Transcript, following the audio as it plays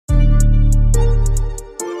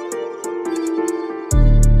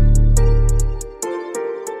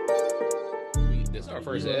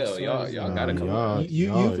first L. Y'all gotta come y'all, around.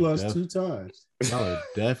 you've lost 2 times. Y'all are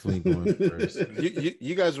definitely going first.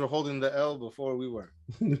 You guys were holding the L before we were.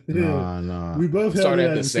 Nah. We both started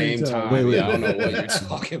had at the same time. Wait. I don't know what you're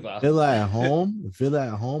talking about. Villa at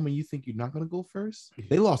home, and you think you're not gonna go first?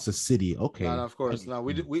 They lost to City. Okay, No, of course. No,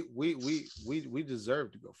 we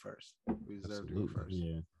deserve to go first. We deserve to go first.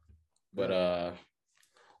 Yeah. But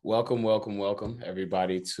welcome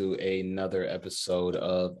everybody to another episode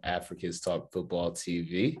of Africans Talk Football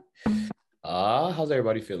TV. How's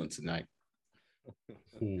everybody feeling tonight?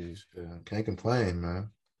 Can't complain, man.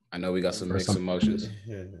 I know we got some mixed emotions.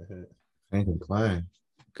 Can't complain.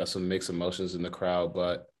 Got some mixed emotions in the crowd,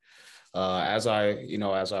 but as I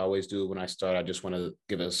always do when I start, I just want to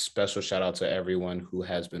give a special shout out to everyone who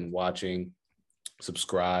has been watching,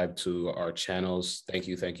 subscribe to our channels. Thank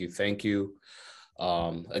you.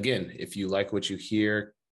 Again, if you like what you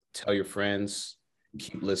hear, tell your friends,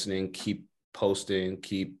 keep listening, keep posting,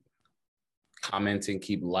 keep commenting,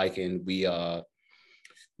 keep liking.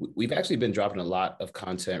 We've actually been dropping a lot of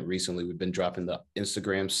content recently. We've been dropping the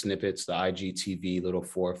Instagram snippets, the IGTV little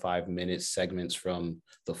 4 or 5 minute segments from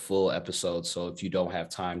the full episode. So if you don't have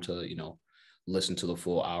time to, listen to the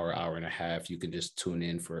full hour and a half, you can just tune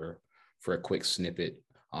in for a quick snippet.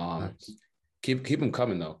 Nice. Keep them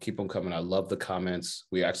coming though. Keep them coming. I love the comments.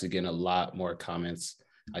 We're actually getting a lot more comments.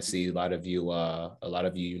 I see a lot of you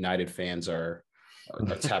United fans are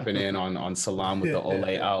tapping in on Salam with the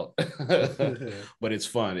Ole out. But it's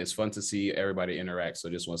fun. It's fun to see everybody interact.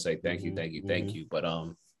 So just want to say thank you. But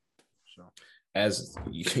as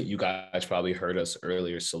you guys probably heard us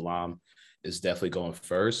earlier, Salam is definitely going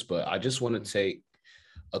first. But I just want to take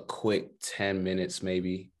a quick 10 minutes,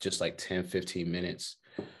 maybe just like 10-15 minutes,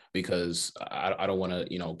 because I don't want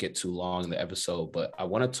to get too long in the episode, but I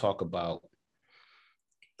want to talk about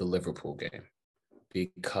the Liverpool game,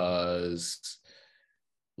 because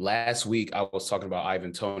last week I was talking about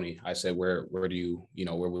Ivan Toney. I said, where would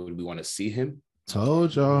we want to see him?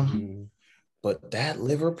 Told y'all. But that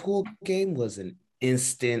Liverpool game was an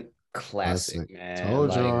instant classic, man.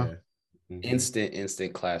 Told y'all.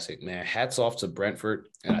 Instant classic, man. Hats off to Brentford.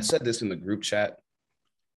 And I said this in the group chat.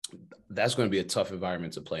 That's going to be a tough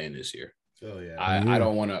environment to play in this year. Oh yeah. I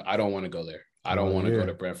don't want to go there. I don't want to go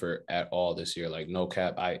to Brentford at all this year. Like, no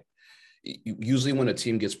cap. Usually when a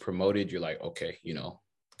team gets promoted, you're like, okay,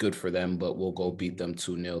 good for them, but we'll go beat them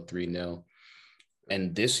 2-0, 3-0.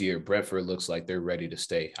 And this year, Brentford looks like they're ready to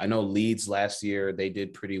stay. I know Leeds last year, they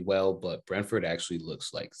did pretty well, but Brentford actually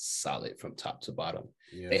looks like solid from top to bottom.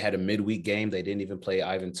 Yeah. They had a midweek game. They didn't even play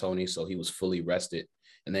Ivan Toney, so he was fully rested.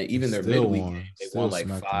 And then even their midweek game, they won like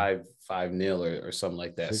 5-0 or something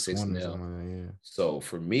like that, 6-0. Yeah. So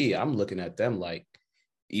for me, I'm looking at them like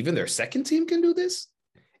even their second team can do this.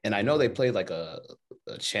 And I know they played like a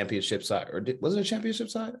championship side, or was it a championship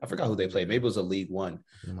side? I forgot who they played. Maybe it was a League One.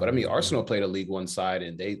 But I mean, Arsenal played a League One side,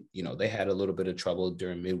 and they had a little bit of trouble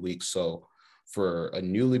during midweek. So for a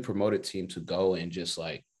newly promoted team to go and just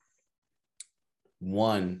like,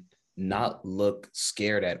 one, not look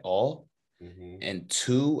scared at all, and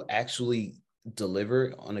two, actually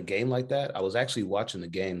deliver on a game like that. I was actually watching the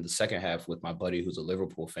game, the second half, with my buddy who's a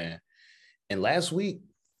Liverpool fan. And last week,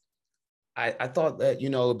 I thought that, it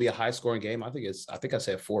would be a high scoring game. I think I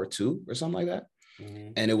said 4-2 or something like that.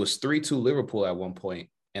 And it was 3-2 Liverpool at one point.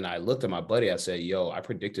 And I looked at my buddy. I said, I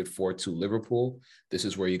predicted 4-2 Liverpool. This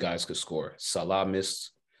is where you guys could score. Salah missed.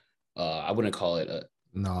 I wouldn't call it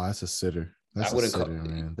No, that's a sitter. That's a sitter,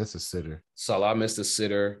 man. That's a sitter. Salah missed a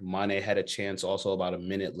sitter. Mane had a chance also about a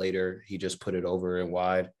minute later. He just put it over and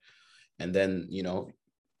wide. And then,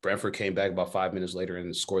 Brentford came back about 5 minutes later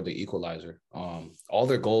and scored the equalizer. All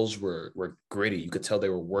their goals were gritty. You could tell they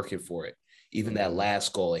were working for it. Even that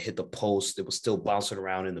last goal, it hit the post. It was still bouncing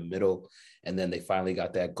around in the middle. And then they finally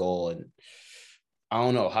got that goal. And I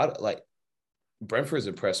don't know Brentford's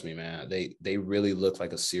impressed me, man. They really look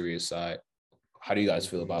like a serious side. How do you guys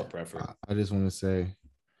feel about Brentford? I just want to say,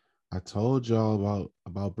 I told y'all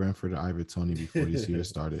about Brentford and Ivan Toney before this year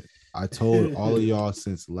started. I told all of y'all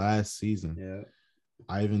since last season. Yeah.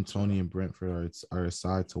 Ivan Toney and Brentford are a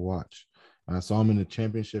side to watch. And I saw them in the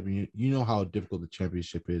championship, and you know how difficult the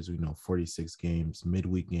championship is. 46 games,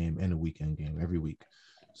 midweek game, and a weekend game every week.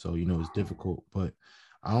 So it's difficult. But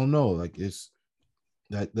I don't know. Like, it's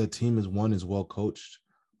that the team is well coached,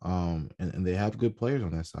 and they have good players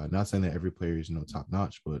on that side. Not saying that every player is top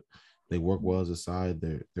notch, but they work well as a side.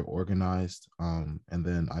 They're organized. And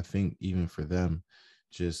then I think even for them,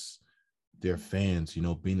 just their fans,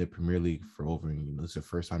 being the Premier League for over, it's the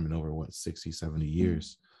first time in over 60, 70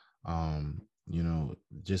 years.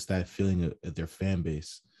 Just that feeling of their fan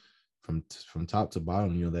base from top to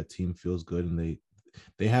bottom, that team feels good, and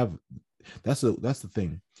they have. That's the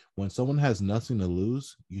thing. When someone has nothing to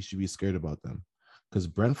lose, you should be scared about them. Because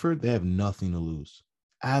Brentford, they have nothing to lose.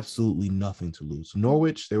 Absolutely nothing to lose.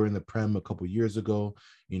 Norwich, they were in the Prem a couple years ago.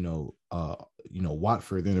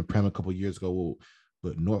 Watford, they're in the Prem a couple years ago.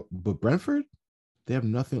 But Brentford, they have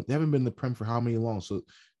nothing. They haven't been in the Prem for how long?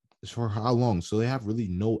 So they have really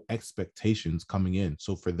no expectations coming in.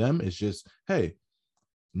 So for them, it's just, hey,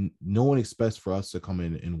 no one expects for us to come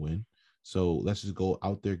in and win. So let's just go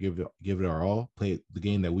out there, give it our all, play the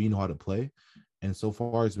game that we know how to play. And so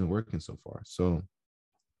far, it's been working so far. So,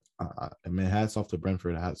 I mean, hats off to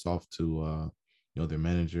Brentford. Hats off to their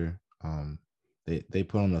manager. They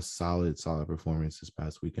put on a solid performance this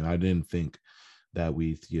past week, and I didn't think that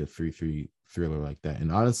we'd see a 3-3 thriller like that.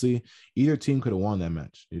 And honestly, either team could have won that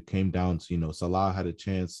match. It came down to Salah had a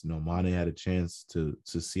chance, Mane had a chance to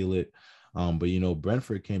seal it. But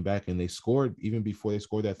Brentford came back and they scored even before they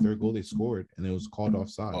scored that third goal. They scored and it was called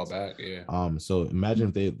offsides. All back, yeah. So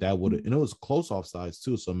imagine if that would have, and it was close offsides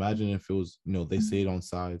too. So imagine if it was, they stayed on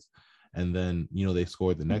sides, and then they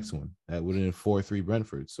scored the next one. That would have been 4-3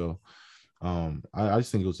 Brentford. So I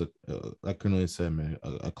just think it was like Cornelius said, man,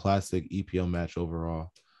 a classic EPL match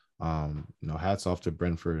overall. Hats off to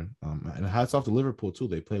Brentford, and hats off to Liverpool too.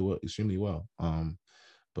 They play extremely well.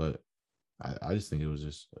 But I just think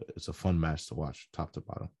it's a fun match to watch, top to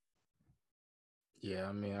bottom. Yeah,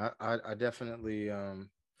 I mean, I definitely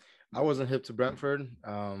I wasn't hip to Brentford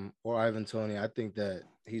or Ivan Toney. I think that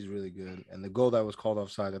he's really good. And the goal that was called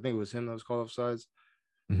offside, I think it was him that was called offsides.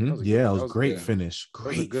 Mm-hmm. It was a great finish.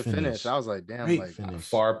 Great finish. I was like, damn, great like finish.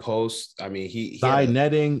 Far post. I mean, he side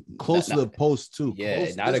netting close to the post too. Yeah,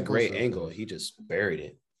 not a great angle. He just buried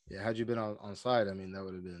it. Yeah, had you been on side, I mean, that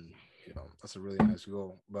would have been, that's a really nice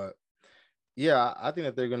goal. But yeah, I think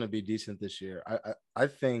that they're going to be decent this year. I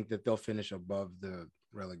think that they'll finish above the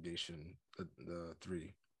relegation, the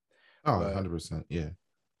 3. Oh, 100%. Yeah.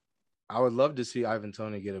 I would love to see Ivan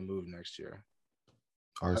Toney get a move next year.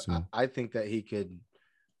 Arsenal. I think that he could.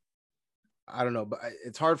 I don't know, but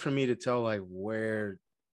it's hard for me to tell where.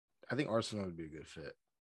 I think Arsenal would be a good fit.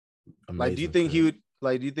 Amazing do you think fit. He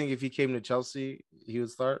would? Do you think if he came to Chelsea, he would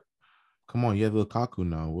start? Come on, you have Lukaku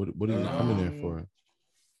now. What are you coming there for?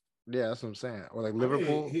 Yeah, that's what I'm saying. Or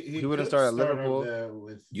Liverpool, he wouldn't start at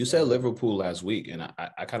Liverpool. You said Liverpool last week, and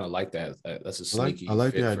I kind of like that. That's a sneaky. I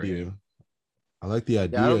like the idea. I like the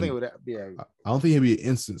idea. Yeah, I don't think it would be. I don't think he'd be an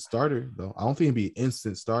instant starter, though. I don't think he'd be an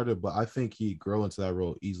instant starter, but I think he'd grow into that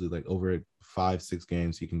role easily. Like over 5-6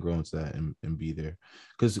 games, he can grow into that and be there.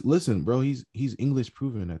 Because listen, bro, he's English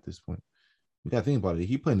proven at this point. We gotta think about it.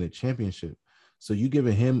 He played in the championship, so you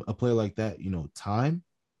giving him a player like that, time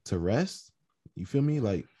to rest. You feel me?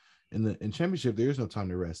 Like in championship, there is no time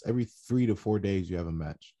to rest. Every 3 to 4 days, you have a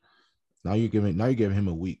match. Now you're giving him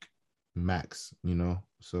a week max.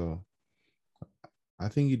 So. I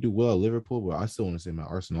think he do well at Liverpool, but I still want to say my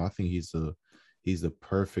Arsenal. I think he's the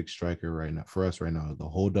perfect striker right now for us right now. The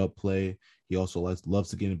hold up play. He also loves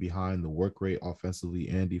to get in behind, the work rate offensively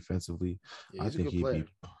and defensively. Yeah, I think he'd be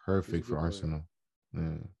perfect for Arsenal.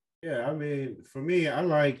 Yeah, I mean, for me, I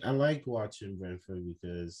like watching Brentford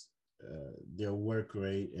because their work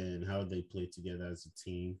rate and how they play together as a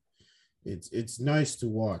team. It's nice to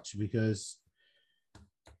watch because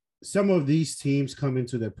some of these teams come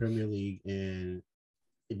into the Premier League and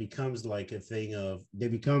it becomes like a thing of they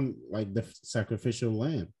become like the sacrificial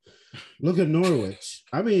lamb. Look at Norwich.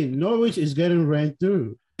 I mean, Norwich is getting ran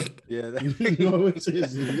through. Yeah, Norwich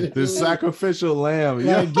is the sacrificial lamb.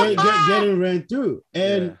 Like getting ran through.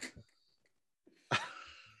 And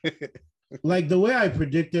like the way I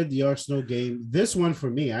predicted the Arsenal game, this one for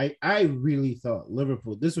me, I really thought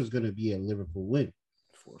Liverpool, this was going to be a Liverpool win.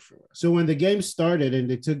 For sure. So when the game started and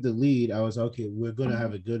they took the lead, I was okay, we're going to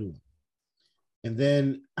have a good one. And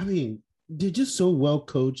then, I mean, they're just so well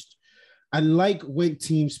coached. I like when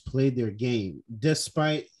teams play their game,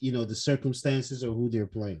 despite, the circumstances of who they're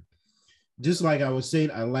playing. Just like I was saying,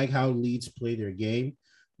 I like how Leeds play their game,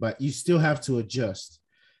 but you still have to adjust.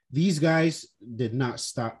 These guys did not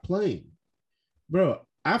stop playing. Bro,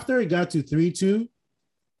 after it got to 3-2,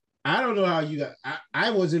 I don't know how you got – I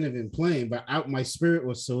wasn't even playing, but my spirit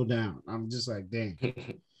was so down. I'm just like, dang.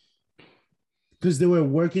 Because they were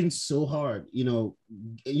working so hard,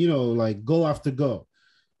 like goal after goal.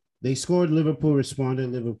 They scored, Liverpool responded,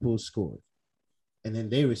 Liverpool scored. And then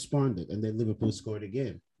they responded, and then Liverpool scored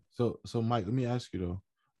again. So Mike, let me ask you though,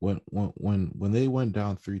 when they went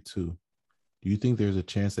down 3-2, do you think there's a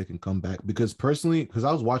chance they can come back? Because personally,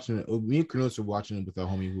 I was watching it, me and Cornelius were watching it with our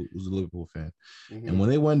homie who's a Liverpool fan. Mm-hmm. And when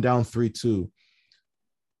they went down 3-2,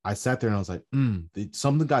 I sat there and I was like,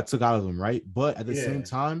 something got took out of them, right? But at the same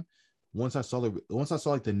time, once I saw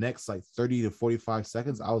like the next like 30 to 45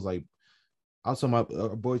 seconds, I was like, I saw my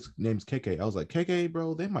boy's name's KK. I was like, KK,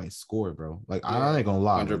 bro, they might score, bro. Like, I ain't gonna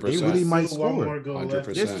lie, like, they really might One score. more goal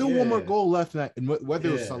left. There's still one more goal left, and whether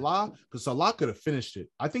it was Salah, because Salah could have finished it.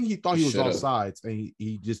 I think he thought he was offsides, and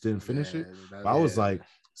he just didn't finish it. But I was like,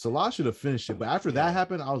 Salah should have finished it. But after that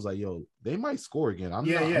happened, I was like, yo, they might score again.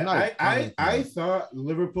 I thought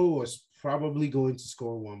Liverpool was probably going to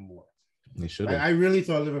score one more. They should have. I really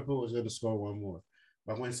thought Liverpool was going to score one more.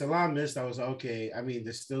 But when Salah missed, I was like, okay. I mean,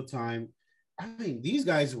 there's still time. I mean, these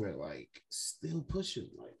guys were like still pushing,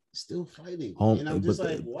 like still fighting. And I'm just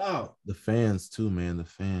like, wow. The fans too, man. The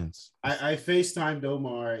fans. I FaceTimed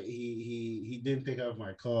Omar. He didn't pick up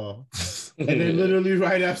my call. And then literally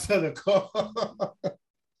right after the call,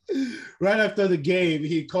 right after the game,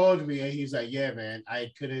 he called me and he's like, yeah, man,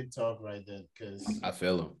 I couldn't talk right then because I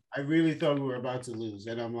feel him. I really thought we were about to lose.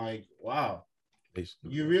 And I'm like, wow.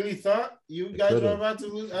 You really thought you guys were about to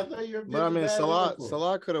lose? I thought you were. But I mean,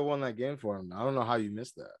 Salah could have won that game for him. I don't know how you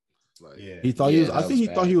missed that. Like, he thought he was. I think he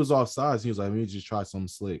thought he was offsides. He was like, "Let me just try something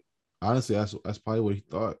slick." Honestly, that's probably what he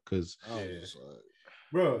thought. Because,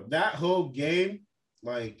 bro, that whole game,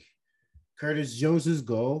 like Curtis Jones's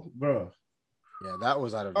goal, bro. Yeah, that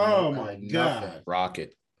was out of. Oh my god,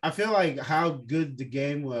 rocket! I feel like how good the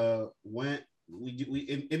game went.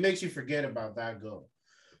 It makes you forget about that goal,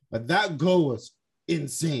 but that goal was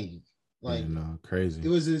insane. Like, crazy. It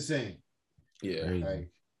was insane. Yeah, like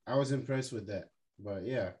I was impressed with that. But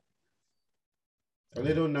yeah, a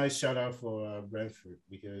little nice shout out for Brentford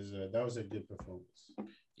because that was a good performance.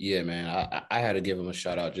 Yeah, man, I had to give him a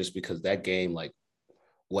shout out just because that game, like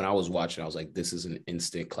when I was watching, I was like, this is an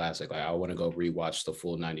instant classic. Like I want to go rewatch the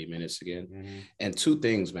full 90 minutes again. Mm-hmm. And two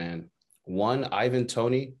things, man. One, Ivan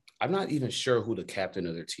Toney. I'm not even sure who the captain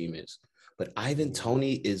of their team is. But Ivan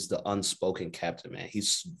Toney is the unspoken captain, man.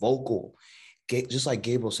 He's vocal. Just like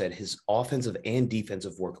Gabriel said, his offensive and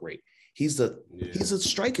defensive work rate. He's a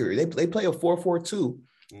striker. They play a 4-4-2,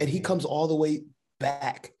 and he comes all the way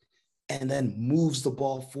back and then moves the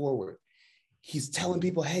ball forward. He's telling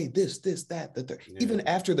people, hey, this, that. Even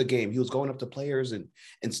after the game, he was going up to players and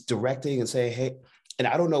directing and saying, hey, and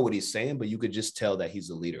I don't know what he's saying, but you could just tell that he's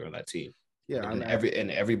the leader on that team. Yeah,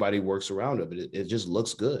 and everybody works around him. It just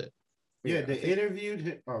looks good. Yeah, they interviewed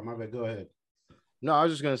him. Oh, my bad. Go ahead. No, I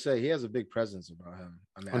was just gonna say he has a big presence about him.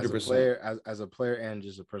 I mean, 100%. As a player and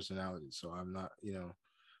just a personality. So I'm not,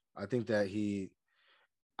 I think that he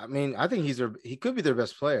could be their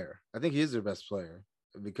best player. I think he is their best player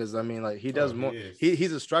because I mean, like he does more.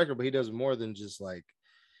 He's a striker, but he does more than just like,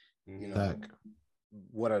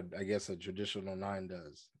 what I guess a traditional 9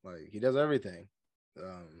 does. Like he does everything,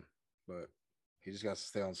 but he just got to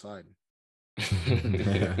stay on side.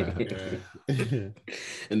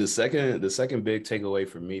 And the second big takeaway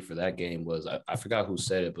for me for that game was I forgot who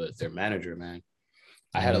said it, but their manager, man.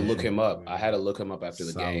 I had to look him up. I had to look him up after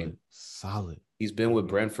the game. Solid. He's been with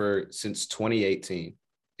Brentford since 2018.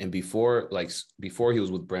 And before he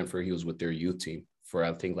was with Brentford, he was with their youth team for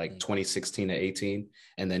I think like 2016 to 18.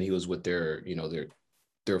 And then he was with their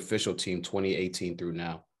official team 2018 through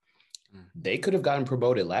now. They could have gotten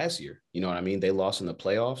promoted last year. You know what I mean? They lost in the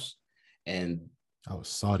playoffs. And I was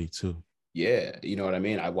Saudi too. Yeah, you know what I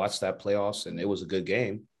mean? I watched that playoffs and it was a good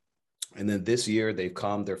game. And then this year they've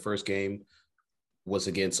come, their first game was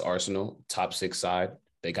against Arsenal, top 6 side.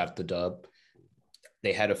 They got the dub.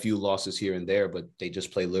 They had a few losses here and there, but they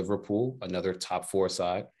just played Liverpool, another top 4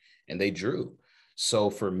 side, and they drew.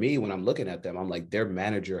 So for me, when I'm looking at them, I'm like, their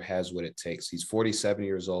manager has what it takes. He's 47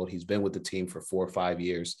 years old. He's been with the team for 4 or 5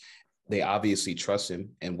 years. They obviously trust him,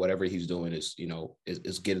 and whatever he's doing is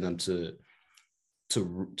getting them to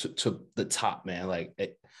the top, man.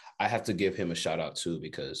 Like I have to give him a shout out too,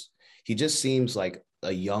 because he just seems like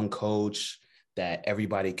a young coach that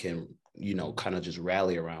everybody can, kind of just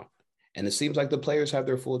rally around. And it seems like the players have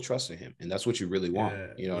their full trust in him. And that's what you really want.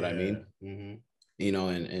 You know what I mean? Mm-hmm.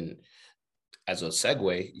 And as a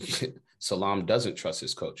segue, Salam doesn't trust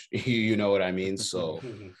his coach. You know what I mean? So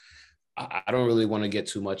I don't really want to get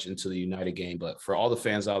too much into the United game, but for all the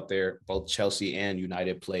fans out there, both Chelsea and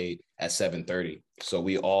United played at 7:30. So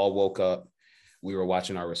we all woke up. We were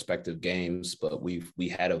watching our respective games, but we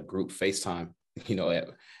had a group FaceTime, at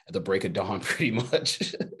the break of dawn pretty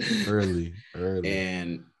much. Early.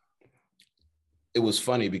 And it was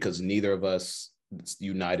funny because neither of us,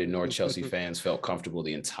 United nor Chelsea fans, felt comfortable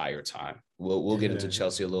the entire time. We'll get into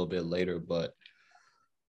Chelsea a little bit later, but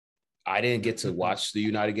I didn't get to watch the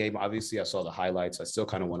United game. Obviously, I saw the highlights. I still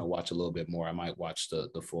kind of want to watch a little bit more. I might watch the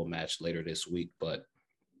full match later this week. But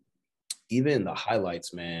even the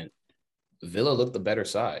highlights, man, Villa looked the better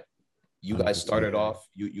side. You guys started off.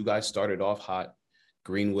 You guys started off hot.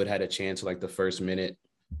 Greenwood had a chance at like the first minute.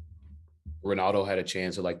 Ronaldo had a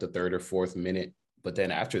chance at like the third or fourth minute. But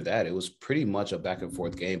then after that, it was pretty much a back and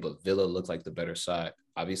forth game. But Villa looked like the better side.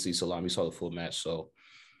 Obviously, Salami saw the full match. So,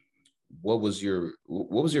 what was your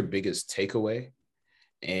biggest takeaway?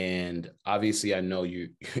 And obviously, I know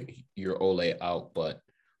you're Ole out, but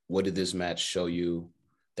what did this match show you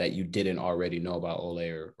that you didn't already know about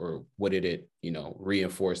Ole, or what did it,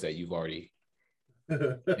 reinforce that you've already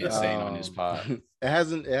been saying on this pod? It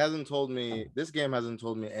hasn't told me, this game hasn't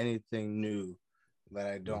told me anything new that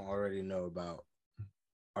I don't already know about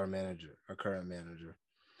our current manager.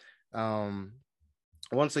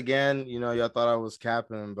 Once again, y'all thought I was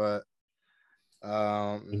capping, but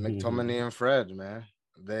McTominay and Fred, man,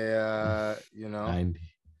 they 90.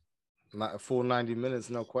 Not a full 90 minutes,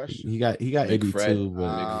 no question. He got 82,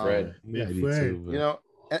 McFred. He got 82,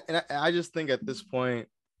 and I just think at this point,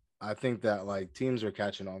 I think that like teams are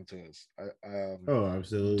catching on to us.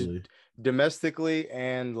 Absolutely. Domestically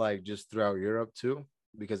and like just throughout Europe too,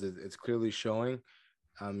 because it's clearly showing.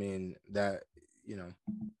 I mean that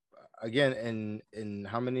again in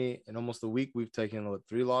almost a week we've taken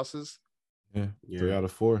 3 losses. Yeah. 3 out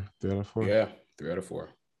of 4. Yeah, 3 out of 4.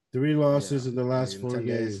 3 losses in the last 4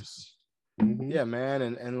 games. Mm-hmm. Yeah, man,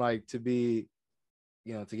 and like to be,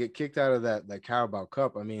 to get kicked out of that Carabao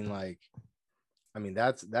Cup. I mean,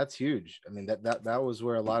 that's huge. I mean, that was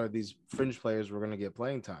where a lot of these fringe players were going to get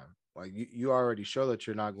playing time. Like you already show that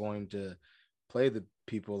you're not going to play the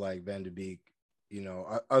people like Van de Beek,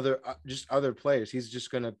 other players. He's just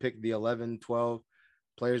going to pick the 11, 12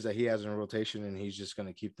 players that he has in rotation, and he's just going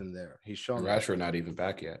to keep them there. He's shown Rashford not even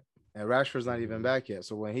back yet. And Rashford's not even back yet.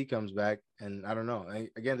 So when he comes back, and I don't know,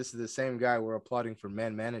 again, this is the same guy we're applauding for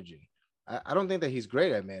man managing. I don't think that he's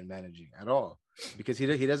great at man managing at all, because he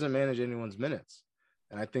doesn't manage anyone's minutes.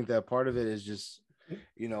 And I think that part of it is just,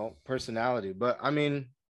 personality. But I mean,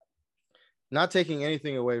 not taking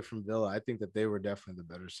anything away from Villa, I think that they were definitely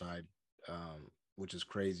the better side, which is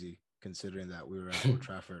crazy considering that we were at Old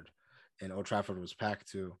Trafford, and Old Trafford was packed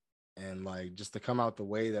too. And like, just to come out the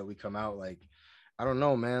way that we come out, like, I don't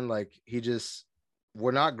know, man. Like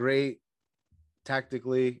we're not great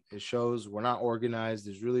tactically. It shows. We're not organized.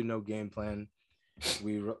 There's really no game plan.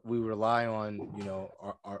 We rely on,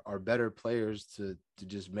 our better players to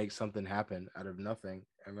just make something happen out of nothing.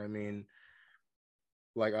 And I mean,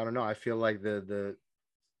 like, I don't know. I feel like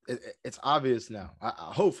it's obvious now,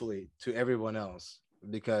 hopefully to everyone else,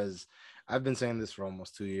 because I've been saying this for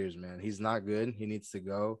almost 2 years, man. He's not good. He needs to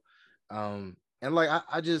go. And like,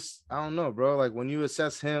 I don't know, bro. Like when you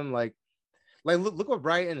assess him, like look what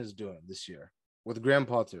Brighton is doing this year with Graham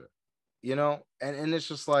Potter, and it's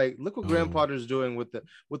just like, look what Graham Potter is doing with the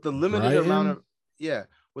limited Brighton?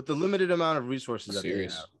 with the limited amount of resources that they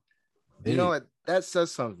have. That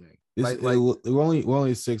says something. We're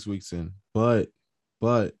only 6 weeks in, but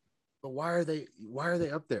why are they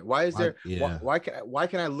up there? Why is there? Why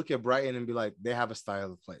can I look at Brighton and be like, they have a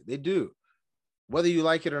style of play? They do. Whether you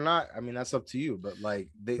like it or not, I mean, that's up to you. But like,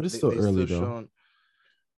 but it's still early though.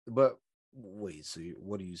 But wait, so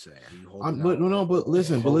what are you saying? Are you holding but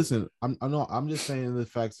listen. I'm just saying the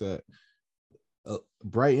facts that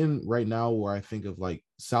Brighton right now, where I think of like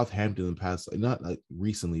Southampton in the past, like, not like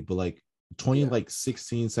recently, but like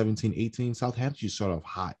 16, 17, 18, Southampton used to start off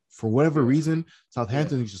hot. For whatever reason,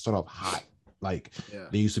 Southampton used to start off hot. Like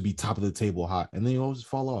they used to be top of the table hot, and then you always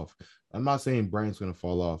fall off. I'm not saying Brighton's going to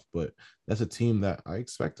fall off, but that's a team that I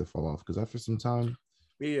expect to fall off, because after some time,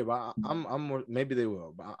 but I'm more, maybe they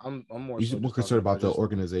will, but I'm more concerned about the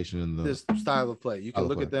organization and this style of play. You can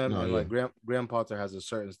look at them and like Graham Potter has a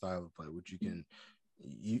certain style of play, which you can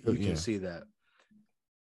can see that.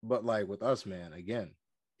 But like with us, man, again,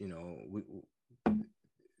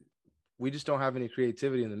 we just don't have any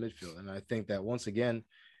creativity in the midfield, and I think that once again,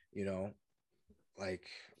 like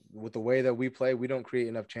with the way that we play, we don't create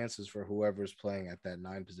enough chances for whoever's playing at that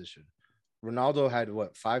 9 position. Ronaldo had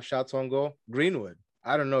 5 shots on goal. Greenwood,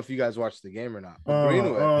 I don't know if you guys watched the game or not.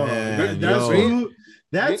 Greenwood.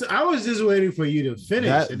 I was just waiting for you to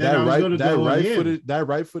finish. That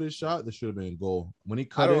right-footed shot, that should have been a goal. When he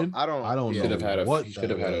cut in, I don't know. He should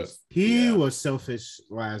have had a. He was selfish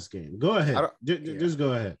last game. Go ahead. Just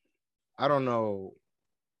go ahead. I don't know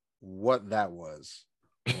what that was,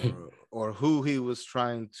 or who he was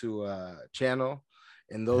trying to channel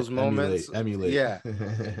in those moments. Emulate. Yeah,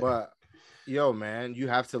 but yo, man, you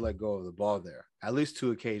have to let go of the ball there. At least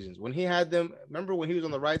 2 occasions. When he had them, remember when he was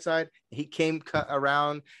on the right side, he came cut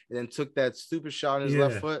around and then took that stupid shot on his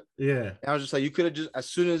left foot. Yeah. And I was just like, you could have just, as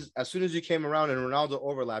soon as you came around and Ronaldo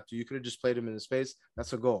overlapped you could have just played him in his face.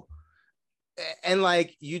 That's a goal. And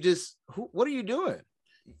like what are you doing?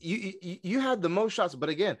 You had the most shots, but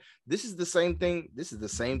again, this is the same thing. This is the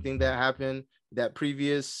same thing that happened that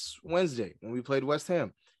previous Wednesday when we played West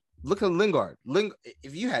Ham. Look at Lingard.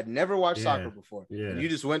 If you had never watched soccer before and you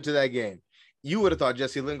just went to that game, you would have thought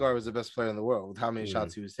Jesse Lingard was the best player in the world with how many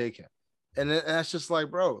shots he was taking. And that's just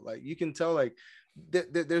like, bro, like you can tell, like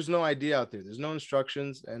there's no idea out there. There's no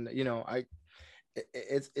instructions, and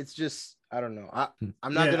it's just, I don't know.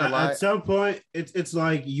 I'm not gonna lie. At some point, it's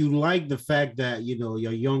like you like the fact that your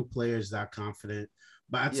young players are confident,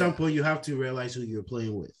 but at some point you have to realize who you're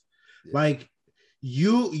playing with. Yeah. Like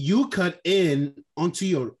you cut in onto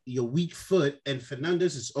your weak foot, and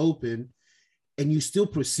Fernandez is open, and you still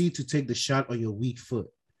proceed to take the shot on your weak foot.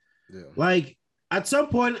 Yeah. Like at some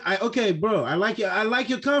point, bro, I like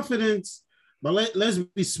your confidence, but let's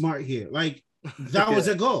be smart here. Like that was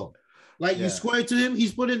a goal. Like you square to him,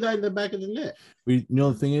 he's putting that in the back of the net.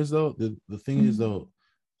 The thing is though,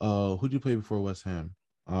 who did you play before West Ham?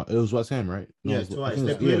 It was West Ham, right? No, yeah, twice.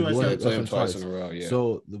 They played West Ham twice in a row. Yeah.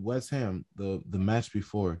 So the West Ham, the match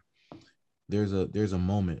before, there's a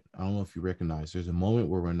moment. I don't know if you recognize. There's a moment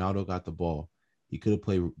where Ronaldo got the ball. He could have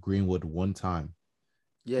played Greenwood one time.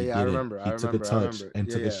 Yeah, I remember. He took a touch and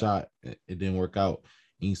took a shot. It didn't work out.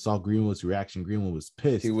 And you saw Greenwood's reaction. Greenwood was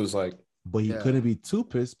pissed. He was like, but he couldn't be too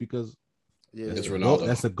pissed because it's Ronaldo.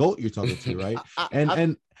 That's a GOAT you're talking to, right?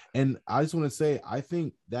 And I just want to say, I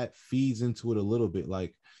think that feeds into it a little bit.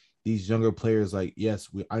 Like these younger players, like, yes,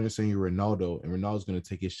 I understand you're Ronaldo, and Ronaldo's going to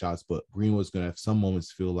take his shots, but Greenwood's going to have some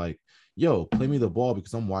moments feel like, yo, play me the ball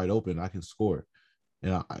because I'm wide open. I can score.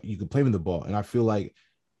 And you can play me the ball. And I feel like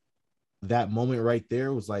that moment right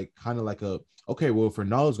there was like kind of like okay, well, if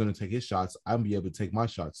Ronaldo's going to take his shots, I'll be able to take my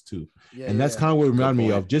shots too. And that's kind of what it reminded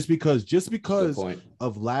me of. Just because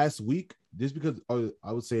of last week, just because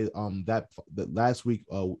I would say that last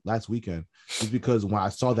weekend, just because when I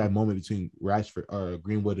saw that moment between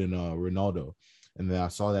Greenwood and Ronaldo, and then I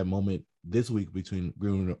saw that moment this week between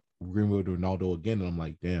Greenwood and Ronaldo again, and I'm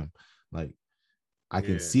like, damn, like I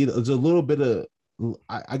can see there's a little bit of.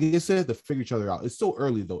 I guess they have to figure each other out. It's still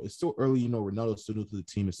early though. It's still early. Ronaldo's still new to the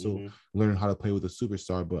team. It's still learning how to play with a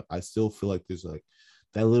superstar. But I still feel like there's like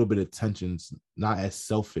that little bit of tensions, not as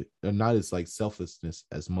like selflessness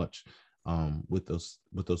as much with those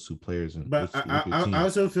two players. And but I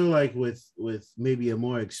also feel like with maybe a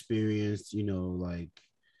more experienced, like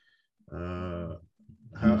how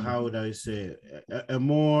would I say it? A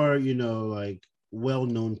more like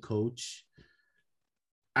well-known coach.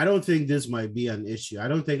 I don't think this might be an issue. I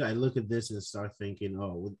don't think I look at this and start thinking,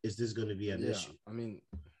 oh, is this going to be an issue? I mean,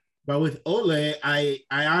 but with Ole, I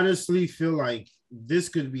honestly feel like this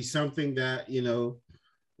could be something that,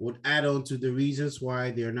 would add on to the reasons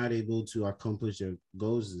why they're not able to accomplish their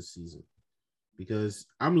goals this season. Because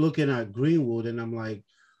I'm looking at Greenwood and I'm like,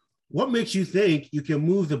 what makes you think you can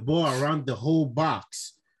move the ball around the whole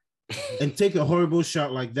box and take a horrible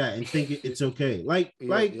shot like that and think it's okay?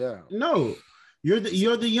 No. You're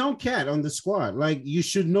the young cat on the squad. Like you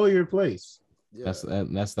should know your place. Yeah.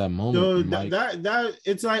 That's that moment. So that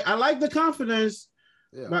it's like I like the confidence,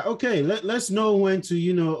 but okay, let's know when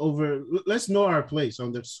to let's know our place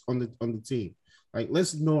on the team. Like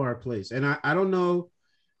let's know our place. And I don't know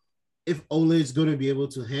if Ole is going to be able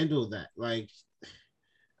to handle that. Like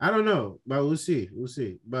I don't know, but we'll see.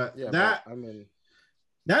 But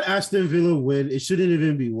that Aston Villa win, it shouldn't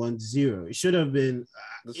even be 1-0. It should have been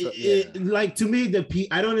like to me,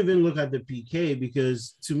 I don't even look at the PK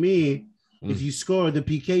because to me, if you score, the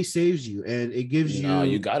PK saves you and it gives you. No,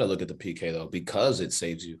 you got to look at the PK though because it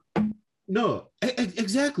saves you. No,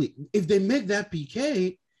 exactly. If they make that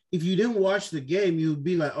PK, if you didn't watch the game, you'd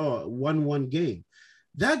be like, oh, 1-1 game.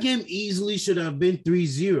 That game easily should have been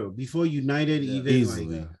 3-0 before United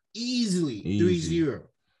easily 3-0.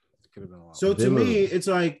 So to me, it's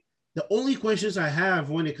like the only questions I have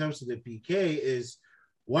when it comes to the PK is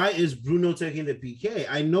why is Bruno taking the PK?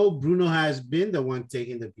 I know Bruno has been the one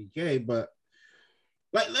taking the PK, but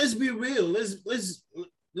like let's be real.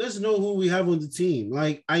 Let's know who we have on the team.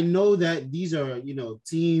 Like I know that these are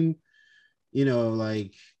team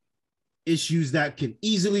like issues that can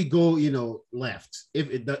easily go left if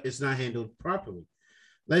it's not handled properly.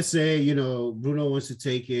 Let's say Bruno wants to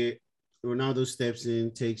take it. Ronaldo steps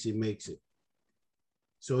in, takes it, makes it.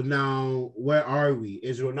 So now, where are we?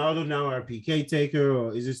 Is Ronaldo now our PK taker,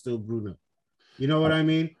 or is it still Bruno? You know what I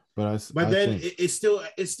mean? But then it still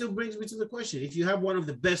brings me to the question: if you have one of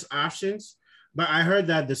the best options, but I heard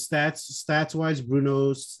that the stats wise,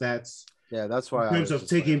 Bruno's stats, that's why in terms of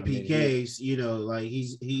taking PKs, like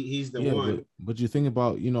he's the one. But you think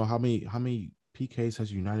about how many PKs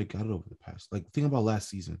has United got over the past? Like think about last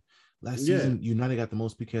season. Last season, United got the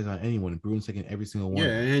most PKs on anyone, and Bruno's taking every single one.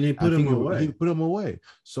 Yeah, and he put him away. He put him away.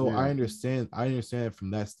 So I understand it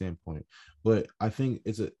from that standpoint. But I think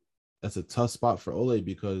that's a tough spot for Ole,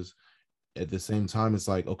 because at the same time, it's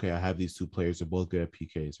like, okay, I have these two players, they're both good at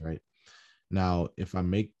PKs, right? Now, if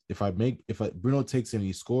Bruno takes it and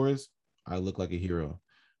he scores, I look like a hero.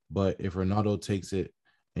 But if Ronaldo takes it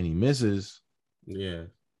and he misses,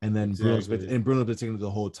 and then Bruno's been taking it the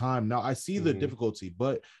whole time. Now I see the difficulty,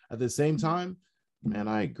 but at the same time, man,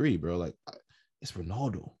 I agree, bro. Like, it's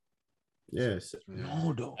Ronaldo. Yes,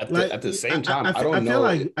 Ronaldo. At the same time, I don't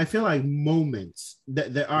know. I feel like moments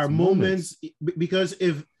that there are moments, because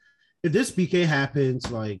if this PK happens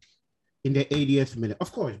like in the 80th minute,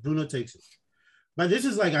 of course Bruno takes it, but this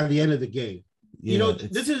is like at the end of the game.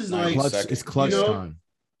 This is like it's clutch time.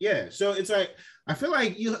 Yeah, so it's like I feel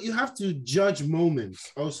like you have to judge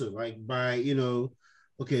moments also, like by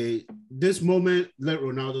okay, this moment, let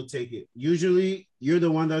Ronaldo take it. Usually you're the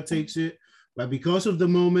one that takes it, but because of the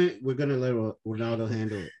moment, we're gonna let Ronaldo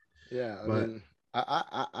handle it. Yeah, but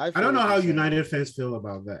I don't know how United fans feel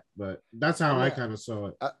about that, but that's how I kind of saw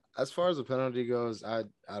it. As far as the penalty goes, I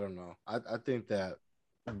don't know. I think that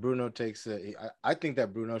Bruno takes it. I think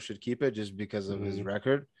that Bruno should keep it just because of his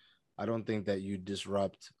record. I don't think that you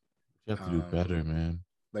disrupt. You have to do better, man.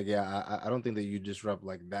 Like, I don't think that you disrupt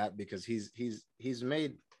like that, because he's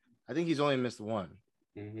made. I think he's only missed one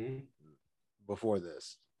before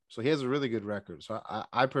this, so he has a really good record. So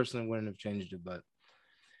I personally wouldn't have changed it, but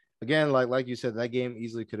again, like you said, that game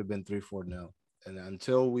easily could have been 3-4-0. And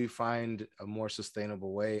until we find a more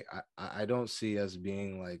sustainable way, I don't see us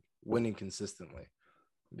being like winning consistently,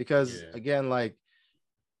 because again, like,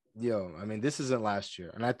 I mean, this isn't last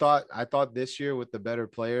year. And I thought this year with the better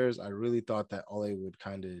players, I really thought that Ole would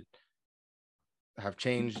kind of have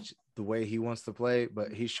changed the way he wants to play,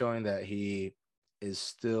 but he's showing that he is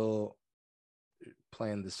still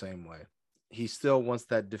playing the same way. He still wants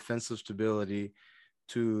that defensive stability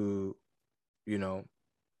to,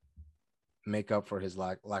 make up for his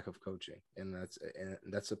lack of coaching. And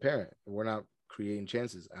that's apparent. We're not creating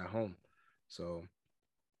chances at home. So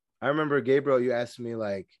I remember, Gabriel, you asked me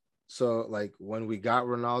like when we got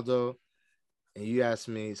Ronaldo, and you asked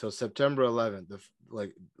me, so September 11th,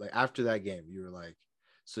 like after that game, you were like,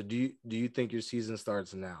 so do you think your season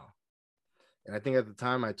starts now? And I think at the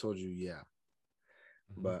time I told you, yeah.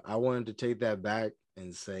 But I wanted to take that back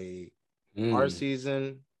and say our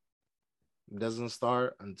season doesn't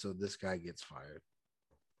start until this guy gets fired.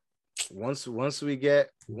 Once we get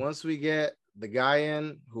the guy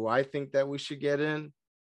in who I think that we should get in,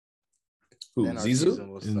 who,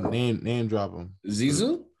 Zizou? Name drop him.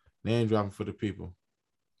 Zizou? Name drop him for the people.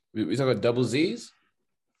 We talking about double Z's?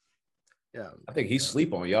 Yeah. I think he's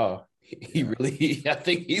sleep on y'all. He really, I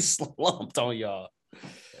think he's slumped on y'all.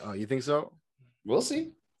 Oh, you think so? We'll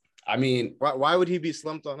see. I mean, why would he be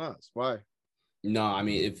slumped on us? Why? No, I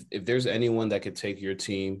mean, if there's anyone that could take your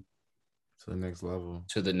team to the next level,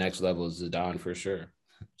 is Zidane for sure.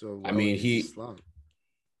 So I mean, people.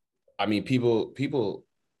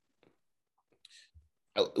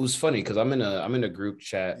 It was funny because I'm in a group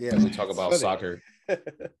chat and we talk about soccer.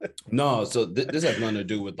 No, so this has nothing to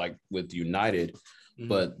do with United,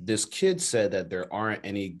 but this kid said that there aren't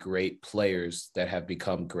any great players that have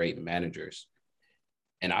become great managers,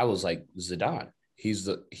 and I was like, Zidane. He's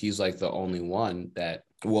like the only one that,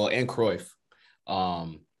 and Cruyff,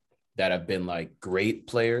 that have been like great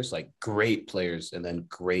players, and then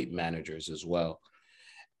great managers as well.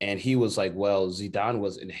 And he was like, well, Zidane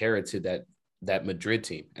was inherited that Madrid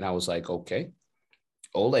team. And I was like, okay.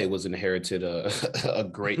 Ole was inherited a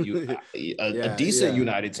great, a decent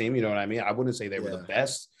United team. You know what I mean? I wouldn't say they were the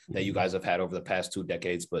best that you guys have had over the past 2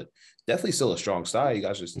 decades, but definitely still a strong style. You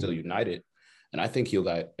guys are still united. And I think he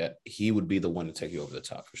would be the one to take you over the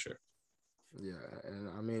top for sure. Yeah, and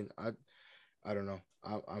I mean, I don't know.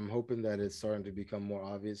 I'm hoping that it's starting to become more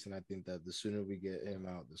obvious, and I think that the sooner we get him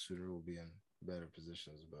out, the sooner we'll be in better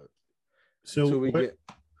positions. But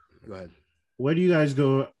go ahead. Where do you guys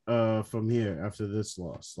go from here after this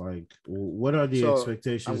loss? Like, what are the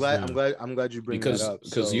expectations? I'm glad you bring that up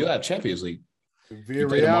because you have Champions League.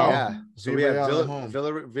 Villarreal. Yeah. So we have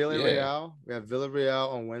Villarreal. We have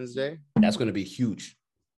Villarreal on Wednesday. That's going to be huge.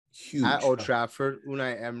 At Old Trafford,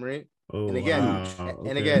 Unai Emery. Oh,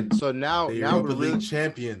 and again, so now we're League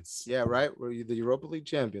champions. Yeah, right. We're the Europa League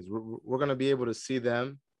champions. We're going to be able to see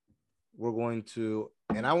them. We're going to,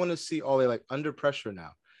 and I want to see Ole like under pressure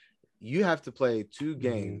now. You have to play 2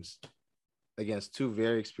 games against 2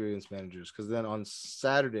 very experienced managers, because then on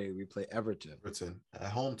Saturday we play Everton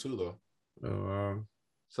at home too, though. Oh,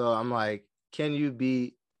 so I'm like, can you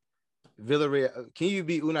beat Villarreal, can you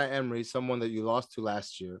beat Unai Emery, someone that you lost to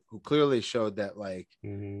last year, who clearly showed that, like,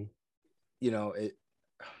 you know, it.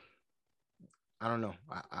 I don't know.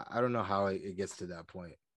 I don't know how it gets to that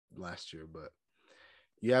point last year, but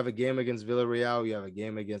you have a game against Villarreal, you have a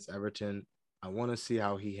game against Everton. I want to see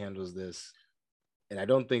how he handles this. And I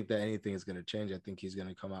don't think that anything is going to change. I think he's going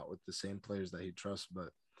to come out with the same players that he trusts. But,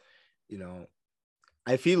 you know,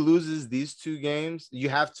 if he loses these 2 games, you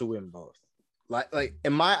have to win both. Like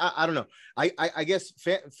in my, I don't know. I guess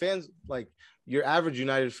fans, like your average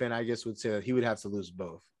United fan, I guess would say that he would have to lose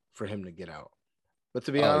both for him to get out. But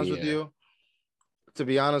to be honest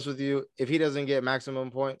with you, if he doesn't get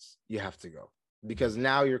maximum points, you have to go, because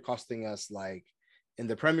now you're costing us, like, in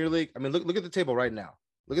the Premier League. I mean, look at the table right now.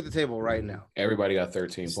 Look at the table right now. Everybody got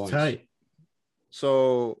 13 points. Tight.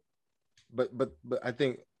 So, but I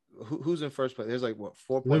think who's in first place? There's like what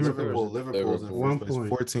 4 points. Liverpool's in 1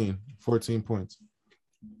 first place. 14 points.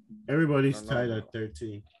 Everybody's tied at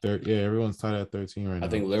 13. Yeah, everyone's tied at 13 right now. I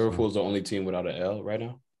think Liverpool's the only team without an L right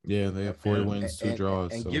now. Yeah, they have 4 wins, 2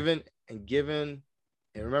 draws. And given,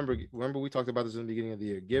 remember we talked about this in the beginning of the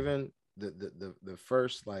year. Given the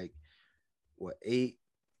first, like, 8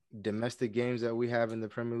 domestic games that we have in the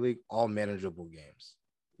Premier League, all manageable games.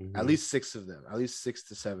 At least 6 of them, at least 6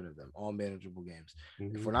 to 7 of them, all manageable games.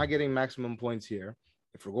 If we're not getting maximum points here,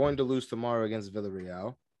 if we're going to lose tomorrow against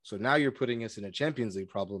Villarreal, so now you're putting us in a Champions League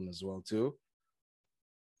problem as well too.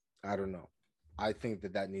 I don't know. I think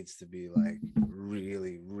that needs to be, like,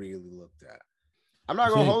 really, really looked at. I'm not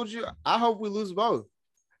gonna hold you. I hope we lose both.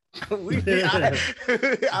 I'm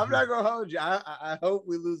not gonna hold you. I hope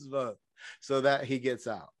we lose both so that he gets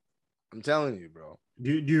out. I'm telling you, bro.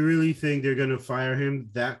 Do you really think they're gonna fire him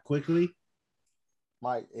that quickly?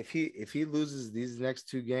 Mike, if he loses these next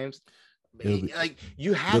 2 games, like,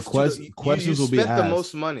 you the have questions you will be asked. spent the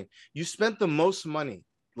most money. You spent the most money.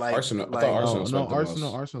 Like Arsenal. Like, I thought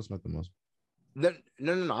Arsenal spent the most. No.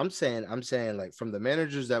 I'm saying like, from the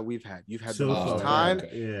managers that we've had, you've had the most time,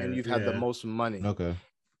 and you've had the most money. Okay.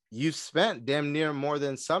 You've spent damn near more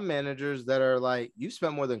than some managers that are, like, you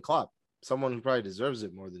spent more than Klopp, someone who probably deserves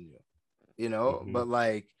it more than you, you know. But,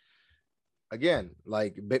 like, again,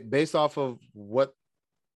 like, based off of what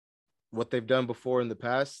they've done before in the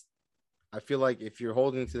past, I feel like if you're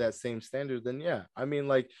holding to that same standard, then yeah. I mean,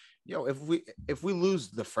 like, yo, if we lose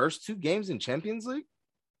the first 2 games in Champions League,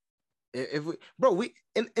 we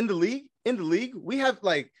in the league we have,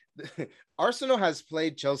 like, Arsenal has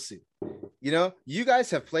played Chelsea, you know, you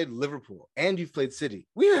guys have played Liverpool, and you've played City.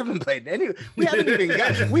 We haven't played any. We haven't even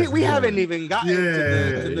got. We haven't even gotten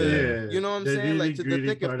to the you know what I'm saying, like, to the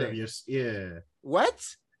thick of things.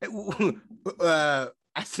 What?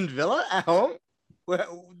 Aston Villa at home?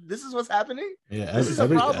 This is what's happening. Yeah, this is a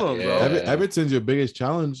problem, bro. Everton's your biggest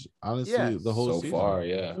challenge, honestly. The whole season. Far,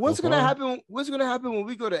 yeah. What's gonna happen? What's gonna happen when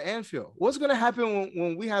we go to Anfield? What's gonna happen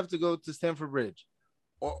when we have to go to Stamford Bridge,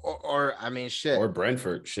 or I mean, shit, or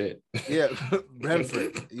Brentford, shit. Yeah,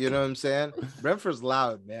 Brentford. You know what I'm saying? Brentford's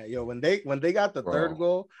loud, man. Yo, when they got the third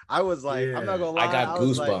goal, I was like, I'm not gonna lie, I got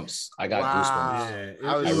goosebumps. I got goosebumps.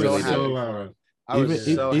 I was so happy.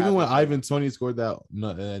 Even when Ivan Toney scored that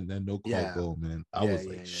no call goal, man, I was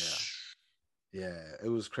like, yeah, it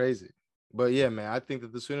was crazy. But yeah, man, I think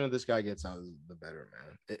that the sooner this guy gets out, the better,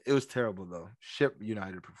 man. It was terrible though. Shit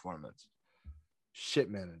United performance. Shit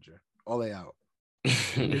manager. All they out.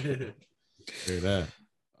 Hear that.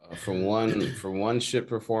 From one shit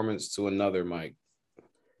performance to another, Mike.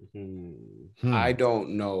 I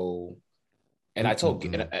don't know. And I told,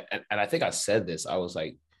 and I think I said this. I was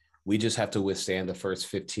like, we just have to withstand the first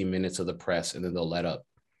 15 minutes of the press, and then they'll let up.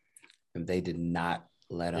 And they did not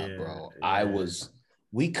let up, bro.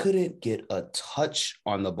 We couldn't get a touch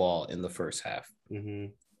on the ball in the first half.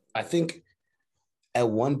 I think at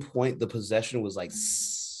one point the possession was like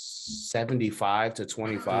 75 to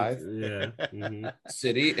 25.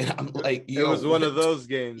 City. And I'm like, yo, it was one of those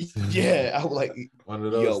games. Yeah. I was like, one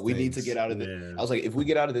of those yo, we need to get out of this. I was like, if we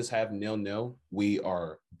get out of this half 0-0, we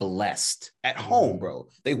are blessed at home, bro.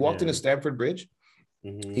 They walked into Stamford Bridge.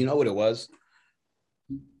 You know what it was?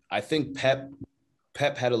 I think Pep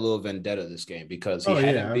had a little vendetta this game because he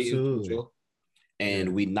hadn't beaten Tuchel,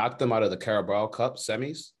 and we knocked them out of the Carabao Cup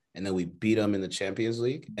semis, and then we beat them in the Champions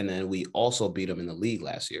League, and then we also beat them in the league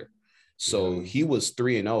last year. So he was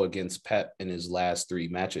 3-0 against Pep in his last 3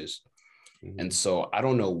 matches. And so I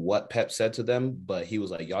don't know what Pep said to them, but he was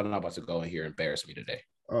like, y'all not about to go in here and embarrass me today.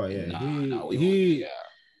 Oh, yeah.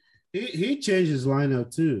 He changed his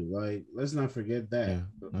lineup too. Like, let's not forget that.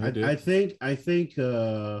 I think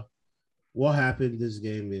what happened this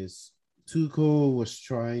game is Tuchel was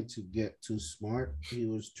trying to get too smart. He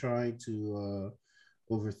was trying to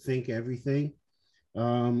overthink everything.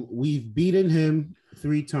 We've beaten him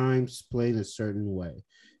 3 times playing a certain way.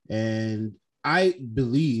 And I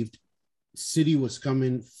believed City was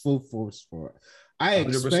coming full force for it. I 100%.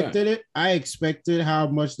 expected it. I expected how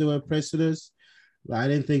much they were pressing us. I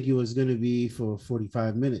didn't think it was going to be for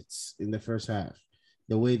 45 minutes in the first half,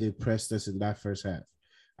 the way they pressed us in that first half.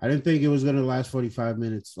 I didn't think it was going to last 45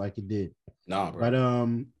 minutes like it did. Nah, bro. But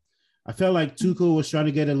I felt like Tuchel was trying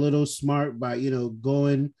to get a little smart by,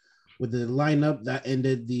 going with the lineup that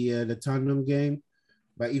ended the Tottenham game.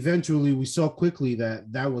 But eventually we saw quickly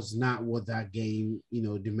that that was not what that game,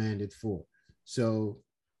 demanded for. So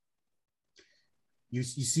you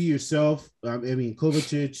see yourself,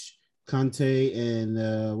 Kovacic, Kante,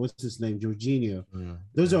 and what's his name, Jorginho. Yeah.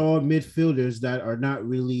 Those are all midfielders that are not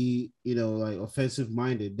really, like offensive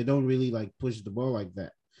minded. They don't really like push the ball like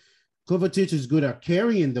that. Kovacic is good at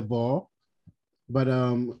carrying the ball, but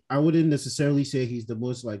I wouldn't necessarily say he's the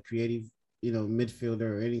most like creative,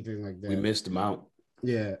 midfielder or anything like that. We missed him out.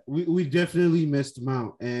 Yeah, we definitely missed him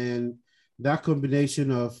out, and that combination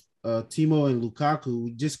of Timo and Lukaku,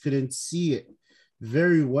 we just couldn't see it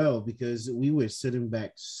very well because we were sitting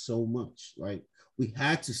back so much. Like we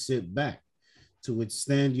had to sit back to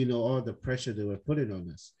withstand, all the pressure they were putting on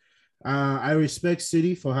us. I respect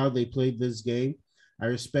City for how they played this game. I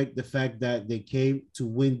respect the fact that they came to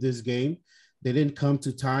win this game. They didn't come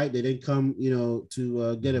to tie. They didn't come,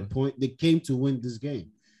 to get a point. They came to win this game,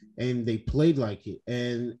 and they played like it.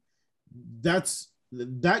 And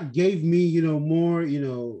that gave me, more,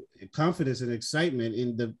 confidence and excitement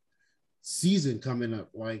in the season coming up.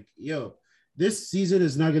 Like, this season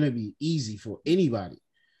is not going to be easy for anybody.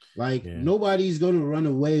 Like, nobody's going to run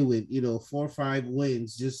away with, 4 or 5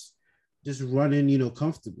 wins just running,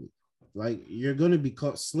 comfortably. Like, you're going to be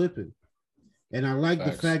caught slipping. And I like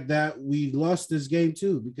the fact that we lost this game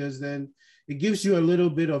too, because then it gives you a little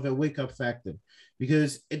bit of a wake-up factor,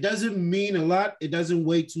 because it doesn't mean a lot. It doesn't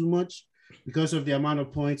weigh too much because of the amount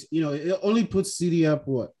of points. It only puts City up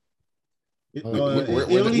what? It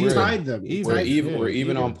only tied them. We're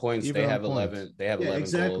even on points. They have 11. They have 11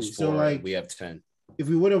 exactly. Goals. So like we have 10. If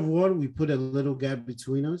we would have won, we put a little gap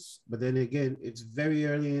between us. But then again, it's very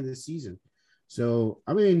early in the season. So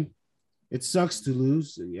I mean, it sucks to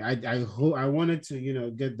lose. I hope I wanted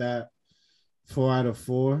to, get that 4 out of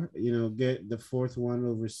 4, get the 4th one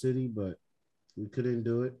over City, but we couldn't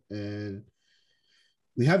do it. And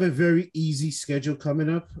we have a very easy schedule coming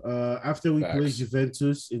up. After we play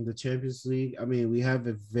Juventus in the Champions League, I mean, we have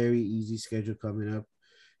a very easy schedule coming up.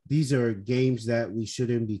 These are games that we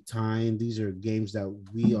shouldn't be tying. These are games that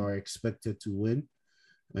we are expected to win.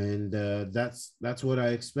 And that's what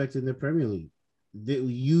I expect in the Premier League. They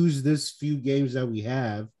use this few games that we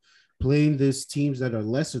have playing these teams that are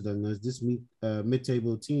lesser than us, this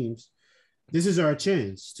mid-table teams. This is our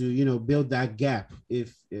chance to, build that gap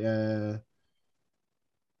if we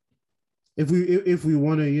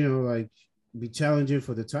want to, be challenging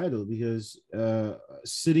for the title, because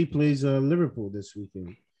City plays Liverpool this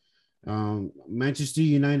weekend. Manchester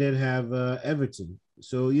United have Everton.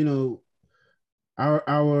 So,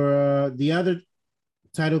 our the other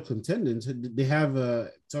title contenders, they have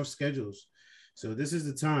tough schedules. So this is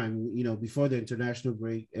the time, before the international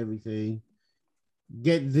break, everything,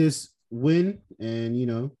 get this win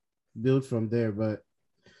and, build from there. But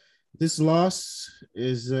this loss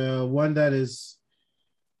is one that is,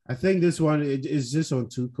 I think this one is just on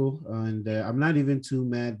Tuchel, and I'm not even too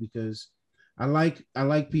mad, because I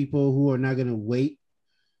like people who are not going to wait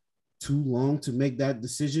too long to make that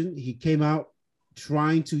decision. He came out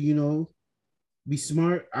trying to, be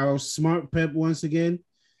smart. I was smart Pep once again,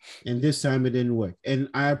 and this time it didn't work. And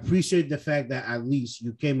I appreciate the fact that at least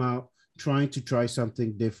you came out trying to try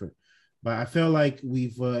something different. But I felt like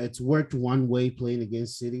it's worked one way playing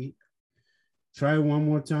against City. Try one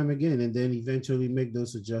more time again, and then eventually make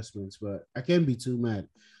those adjustments. But I can't be too mad.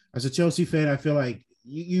 As a Chelsea fan, I feel like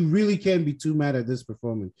you really can't be too mad at this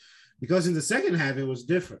performance, because in the second half it was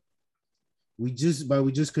different. We just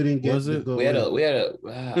couldn't get the goal.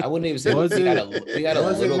 I wouldn't even say we had a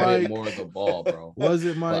little bit more of the ball, bro. Was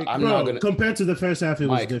it, Mike? I'm not gonna, compared to the first half, it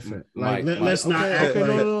was different. Let's not act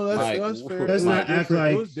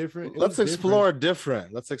like it was different. Let's explore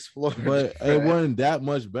different. Let's explore, but it wasn't that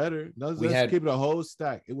much better. Let's keep it a whole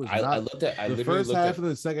stack. It was not. The first half and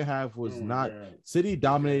the second half was not. City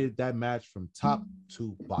dominated that match from top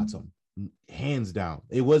to bottom, hands down.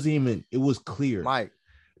 It wasn't even. It was clear, Mike.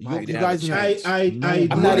 You guys, I'm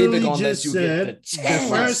not even gonna let you get the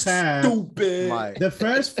first half. Stupid. The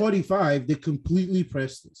first 45, they completely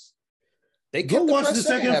pressed us. They Go kept watch press the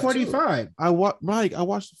second half, too. 45. Go watch the second 45. I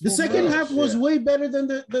watched The second half was way better than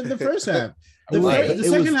the first half. The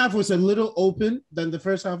second half was a little open than the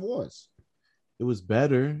first half was. It was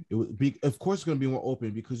better. Of course, it's going to be more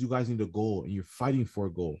open because you guys need a goal and you're fighting for a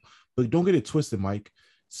goal. But don't get it twisted, Mike.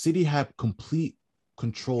 City had complete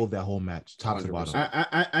control of that whole match, top 100%. To bottom.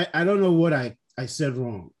 I don't know what I said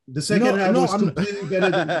wrong. The second half was completely better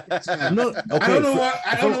than the first half. No, okay. I don't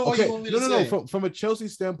know what you want me to say. From a Chelsea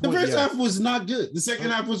standpoint, the first half was not good. The second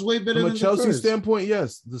half was way better than the first. From a Chelsea standpoint,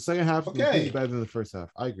 yes. The second half was completely better than the first half.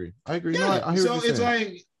 I agree. Yeah. No, I hear what you're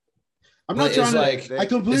saying. Like, I'm not trying to. I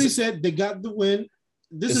completely said they got the win.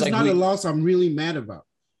 This is not a loss I'm really mad about.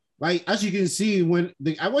 Like, as you can see,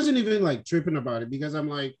 I wasn't even like tripping about it because I'm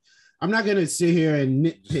like, I'm not gonna sit here and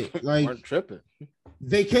nitpick. Like, weren't tripping.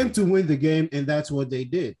 They came to win the game, and that's what they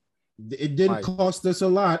did. It didn't cost us a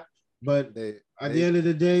lot, but at the end of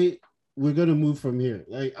the day, we're gonna move from here.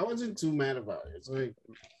 Like, I wasn't too mad about it. It's like,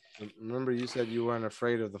 remember you said you weren't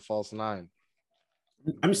afraid of the false nine.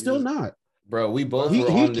 I'm still not. Bro, we both were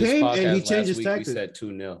on this podcast and he changed his tactics. We said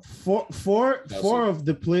 2-0. Four of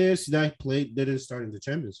the players that played didn't start in the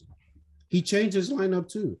championship. He changed his lineup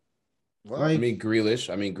too. Well, like,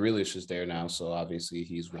 Grealish is there now, so obviously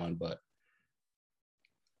he's one, but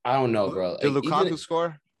I don't know, bro. Did Lukaku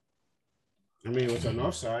score? I mean, it was an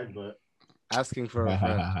offside, but asking for a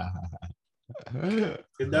friend.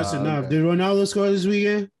 If that's enough. Did Ronaldo score this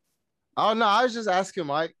weekend? Oh no, I was just asking,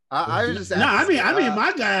 Mike. I was just asking. No, I mean,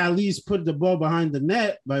 my guy at least put the ball behind the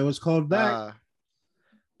net, but it was called back.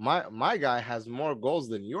 My guy has more goals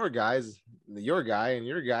than your guys. Your guy and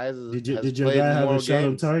your guys. Did your guy have a shot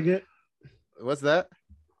on target? What's that?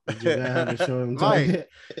 Did your guy have a shot on target?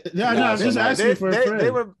 No, I'm just asking for a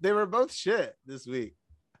friend. They were both shit this week.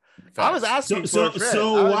 I was asking for a friend.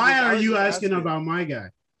 So why are you asking about my guy?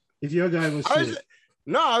 If your guy was shit.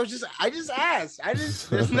 I just asked.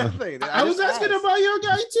 There's nothing. I was asking about your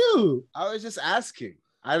guy too. I was just asking.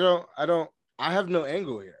 I have no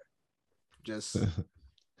angle here. Just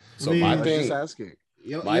so my thing. Just asking.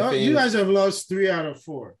 You guys have lost 3 out of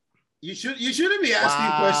 4. You shouldn't be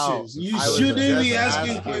asking questions. You shouldn't be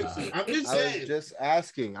asking questions. I'm just saying.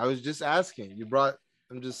 I was just asking.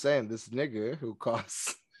 I'm just saying this nigga who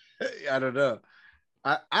costs. I don't know.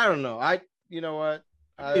 I don't know. You know what?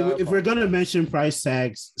 If we're gonna mention price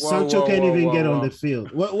tags, Sancho can't even get on the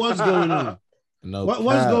field. What's going on?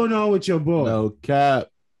 What's going on with your boy? No cap.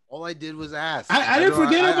 All I did was ask. I didn't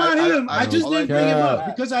forget about him. I just didn't bring him up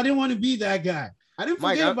because I didn't want to be that guy. I didn't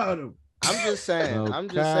forget about him. I'm just saying.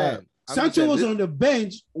 Sancho was on the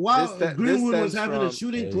bench while Greenwood was having a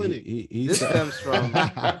shooting clinic. This stems from.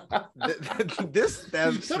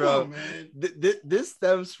 This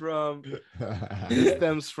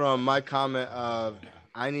stems from my comment of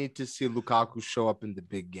I need to see Lukaku show up in the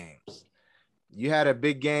big games. You had a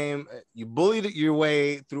big game. You bullied your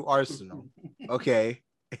way through Arsenal. Okay,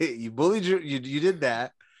 you bullied you did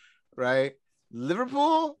that, right?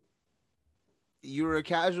 Liverpool, you were a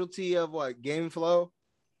casualty of what? Game flow.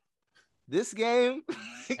 This game,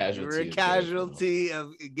 you were a casualty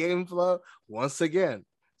of game flow once again.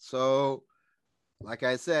 So, like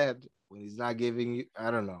I said, when he's not giving you, I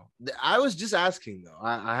don't know. I was just asking though.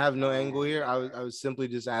 I have no angle here. I was simply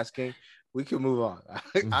just asking. We can move on.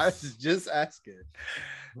 I was just asking.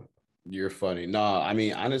 You're funny. No, I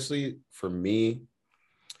mean, honestly, for me,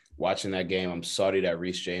 watching that game, I'm sorry that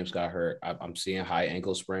Reece James got hurt. I'm seeing high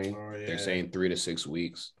ankle sprain. Oh, yeah. They're saying 3 to 6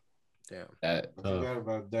 weeks. Damn.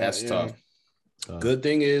 That's tough. Good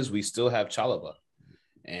thing is we still have Chalobah,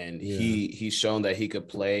 and he's shown that he could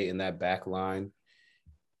play in that back line.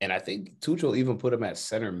 And I think Tuchel even put him at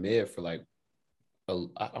center mid for like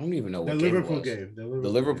I don't even know what game it was. The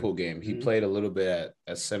Liverpool game. He played a little bit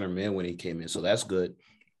at center mid when he came in, so that's good.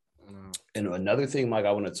 And another thing, Mike,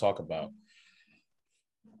 I want to talk about.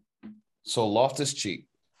 So Loftus-Cheek.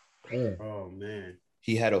 Oh man,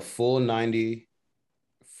 he had a full 90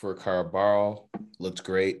 for Carabao, looked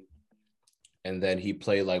great. And then he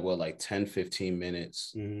played like 10, 15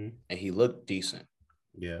 minutes, and he looked decent.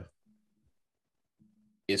 Yeah.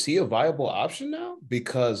 Is he a viable option now?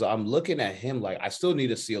 Because I'm looking at him like I still need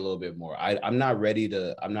to see a little bit more. I'm not ready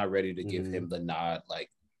to give him the nod like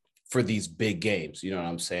for these big games. You know what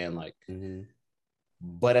I'm saying? Like,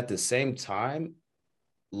 but at the same time,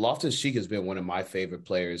 Loftus-Cheek has been one of my favorite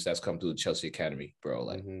players that's come through the Chelsea Academy, bro.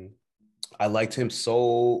 Like, I liked him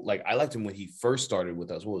I liked him when he first started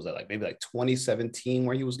with us. What was that? Like maybe like 2017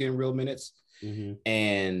 where he was getting real minutes.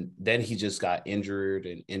 And then he just got injured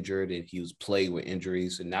and he was plagued with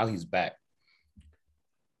injuries and now he's back.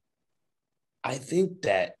 I think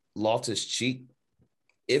that Loftus-Cheek,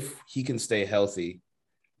 if he can stay healthy,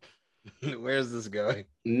 Where's this going?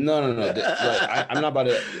 No. I'm not about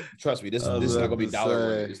to trust me. This is not gonna be dollar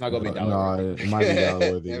worthy. It's not gonna be dollar worthy. It might be dollar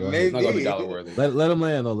worthy. It's not gonna be dollar worthy. Let him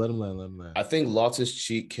land though. Let him land. I think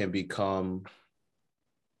Loftus-Cheek can become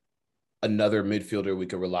another midfielder we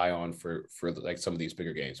could rely on for like some of these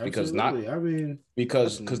bigger games because not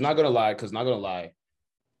gonna lie,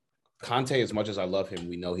 Conte, as much as I love him,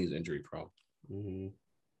 we know he's injury prone. Mm-hmm.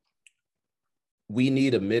 We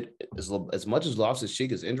need a as much as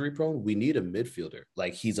Loftus-Cheek is injury prone, we need a midfielder.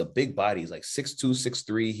 Like he's a big body. He's like 6'2",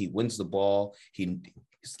 6'3". He wins the ball. He's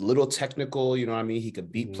a little technical. You know what I mean? He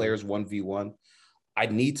could beat players 1v1. I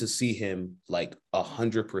need to see him like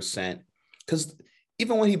 100%. Because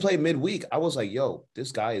even when he played midweek, I was like, yo,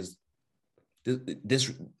 this guy is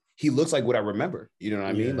this. He looks like what I remember. You know what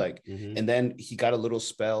I mean? Like, and then he got a little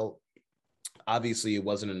spell. Obviously, it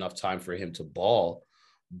wasn't enough time for him to ball.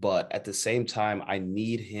 But at the same time, I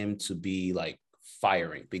need him to be like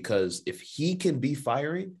firing because if he can be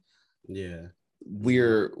firing,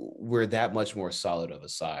 we're that much more solid of a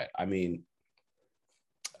side. I mean,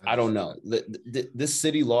 I don't know. This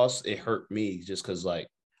City loss, it hurt me just because like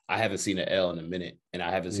I haven't seen an L in a minute and I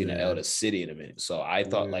haven't seen an L to City in a minute. So I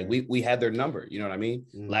thought like we had their number. You know what I mean?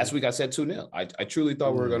 Last week I said 2-0. I truly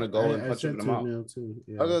thought we were going to go and punch them out. Too.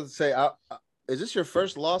 I was going to say, is this your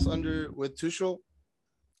first loss with Tuchel?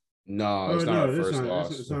 No, it's not our first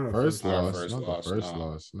loss. It's not our first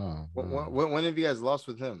loss. No. When have you guys lost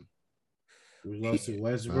with him? We lost to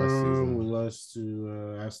West Brom. We lost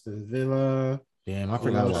to Aston Villa. Damn, I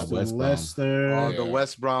forgot about West Brom. Leicester. Oh, the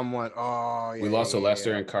West Brom one. Oh, yeah. We lost to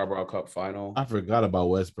Leicester in Carabao Cup final. I forgot about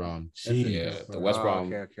West Brom. Jeez. Yeah, the West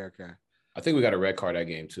Brom. Okay. I think we got a red card that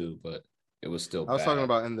game too, but it was still. I was talking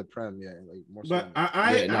about in the Prem, like more. But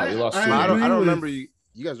we lost. I don't remember you.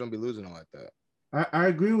 You guys don't be losing like that. I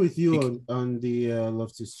agree with you on the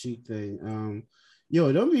Loftus-Cheek thing.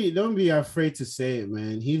 Don't be afraid to say it,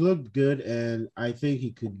 man. He looked good, and I think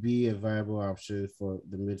he could be a viable option for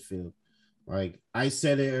the midfield. Like I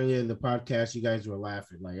said it earlier in the podcast, you guys were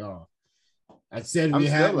laughing. Like, oh, I said we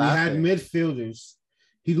had midfielders.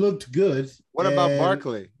 He looked good. What about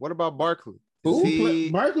Barkley?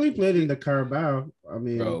 Who? Barkley played in the Carabao. I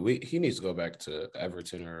mean, bro, he needs to go back to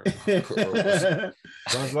Everton or. But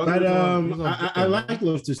I like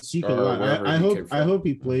Loftus-Cheek a lot. I hope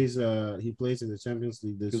he plays. He plays in the Champions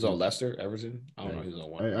League this. He was on Leicester, Everton. I don't know. He was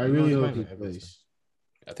on one. I really hope he plays.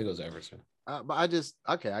 I think it was Everton. But I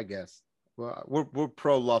guess. Well, we're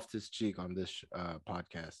pro Loftus-Cheek on this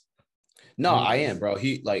podcast. No, I am, bro.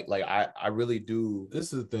 He I really do.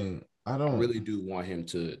 This is the thing. I really do want him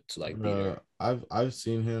to like be there. I've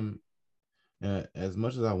seen him. As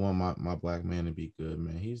much as I want my black man to be good,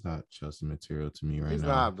 man, he's not Chelsea material to me right now. He's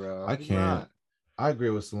not, bro. I can't. I agree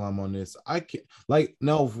with Salam on this. I can't. Like,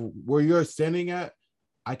 no, where you're standing at,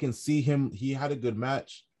 I can see him. He had a good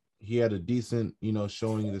match. He had a decent,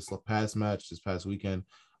 showing this past weekend.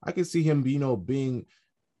 I can see him, being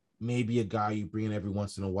maybe a guy you bring in every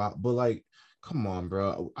once in a while. But like, come on,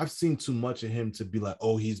 bro. I've seen too much of him to be like,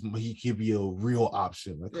 oh, he could be a real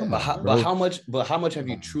option. Like, come on, but how much have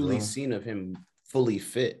you truly seen of him fully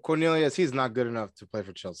fit? Cornelius, he's not good enough to play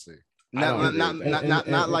for Chelsea. Not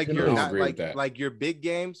like your big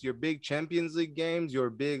games, your big Champions League games, your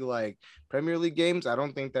big like Premier League games. I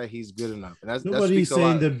don't think that he's good enough. And nobody's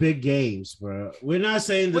saying the big games, bro. We're not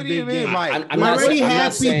saying the big games. Mike? We already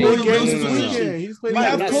have people in those positions. We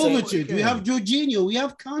have Kovacic, we have Jorginho, we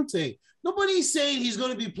have Conte. Nobody's saying he's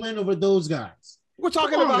going to be playing over those guys. We're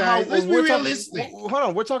talking about guys. Let's be realistic. Hold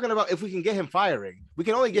on, we're talking about if we can get him firing. We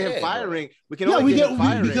can only get him firing. We can only get him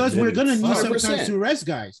firing because we're going to need sometimes to rest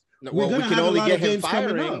guys. We can only get him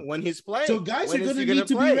firing when he's playing. So guys are going to need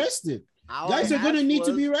to be rested. Guys are going to need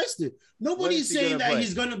to be rested. Nobody's saying that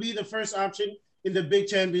he's going to be the first option in the big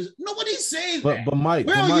champions. Nobody's saying that. But Mike,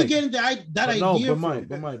 where are you getting that idea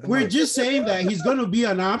from? We're just saying that he's going to be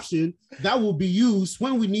an option that will be used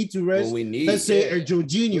when we need to rest. Let's say a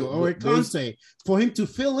Jorginho or a Conte for him to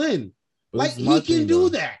fill in. Like he can do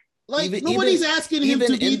that. Like nobody's asking him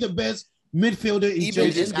to be the best midfielder in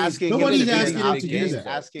Chelsea. Nobody's asking him to do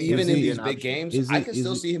that. Even in these big games, I can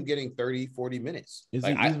still see him getting 30, 40 minutes.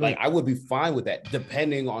 I would be fine with that,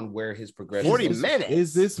 depending on where his progression 40 minutes?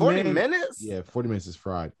 Is this 40 minutes? Yeah, 40 minutes is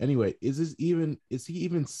fried. Anyway, is he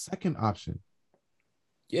even second option?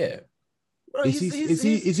 Yeah. Bro, is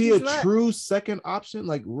he a true second option?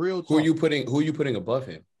 Like real talk? Who are you putting above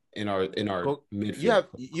him in our midfield?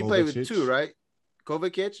 You play with two, right?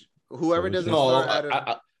 Kovacic, whoever doesn't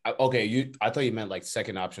start okay, I thought you meant like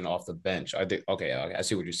second option off the bench. I think okay, I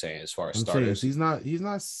see what you're saying as far as starters. He's not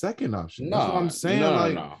second option. No, that's what I'm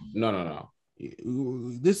saying. No.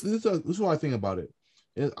 This is what I think about it.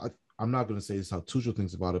 I'm not gonna say this is how Tuchel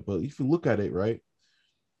thinks about it, but if you look at it, right,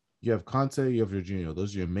 you have Conte, you have Jorginho.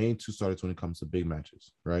 Those are your main two starters when it comes to big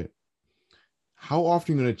matches, right? How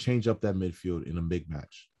often are you gonna change up that midfield in a big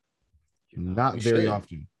match? Not very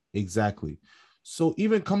often. Exactly. So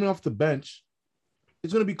even coming off the bench,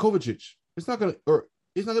 it's gonna be Kovacic. It's gonna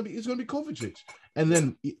be Kovacic. And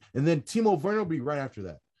then Timo Werner will be right after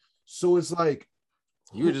that. So it's like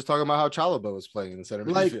you were just talking about how Chalobah was playing in the center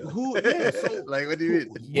midfield. Like what do you mean?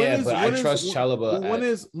 Yeah, but I trust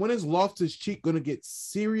Chalobah. When is Loftus-Cheek gonna get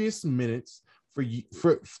serious minutes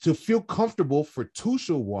to feel comfortable for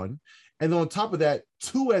Tuchel one, and on top of that,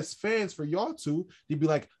 two as fans for y'all two, they'd be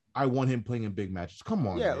like, I want him playing in big matches. Come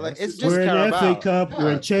on, yeah, man. like it's just we're Carabao. in FA Cup,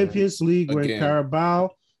 we're in Champions League, we're in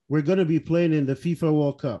Carabao. We're gonna be playing in the FIFA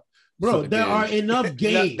World Cup. Bro, there are enough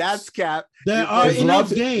games. That's cap. There are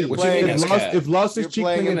enough games. If Loftus-Cheek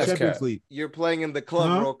playing in the Champions League, you're playing in the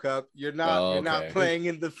Club World Cup. You're not. You're not playing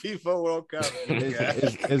in the FIFA World Cup.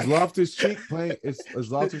 Is Loftus-Cheek playing?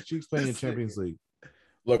 Is Loftus-Cheek playing in Champions League?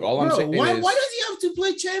 Look, all I'm saying why is, does he have to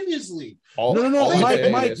play Champions League?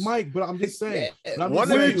 Mike. But I'm just saying.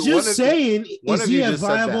 We're saying, is he a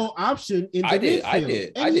viable option in the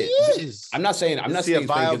midfield? I did. I'm not saying a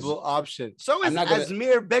viable option. So is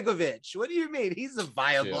Asmir Begovic. What do you mean? He's a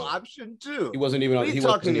viable option too. He wasn't even on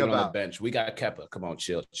the bench. We got Kepa. Come on,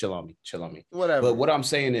 chill on me. Whatever. But what I'm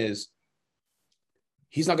saying is,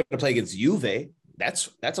 he's not going to play against Juve.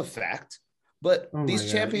 That's a fact. But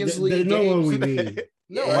these Champions League games, know what we mean.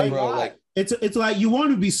 No, bro. Like it's like you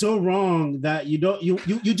want to be so wrong that you don't you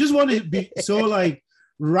just want to be so like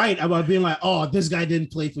right about being like, oh, this guy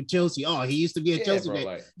didn't play for Chelsea. Oh, he used to be a Chelsea man.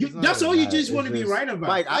 Like, that's all you just want to be right about.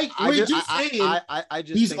 Mike, we're just saying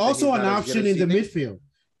he's also an option in the midfield.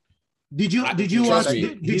 Did you watch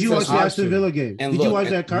the Aston Villa game? Did you watch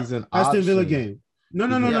that Aston Villa game?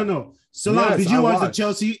 No. Salam, did you watch the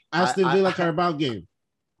Chelsea Aston Villa Carabao game?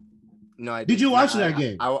 No, I didn't. Did you watch that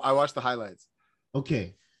game? I watched the highlights.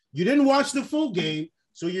 Okay. You didn't watch the full game,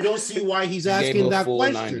 so you don't see why he's asking that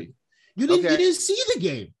question. 90. You didn't see the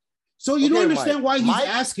game. So you don't understand why he's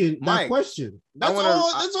asking that question. That's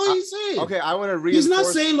all he's saying. Okay, I want to reinforce. He's not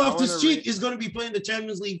saying Loftus-Cheek is going to be playing the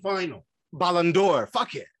Champions League final. Ballon d'Or.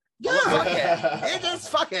 Fuck it. Yeah. Fuck it. Just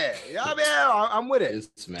fuck it. Yeah, man, I'm with it.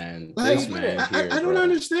 This man. I don't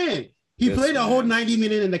understand. He played a whole 90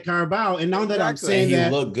 minutes in the Carabao, and now that I'm saying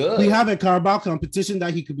that we have a Carabao competition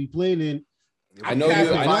that he could be playing in. I know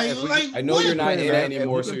you're not in it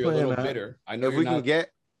anymore, so you're a little bitter. I know if we can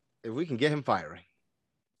get him firing.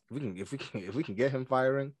 If we can get him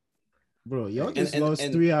firing, bro, y'all just lost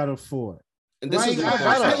 3 out of 4. And this is my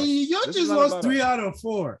point. Y'all just lost 3 out of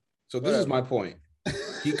 4. So this is my point.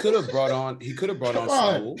 He could have brought on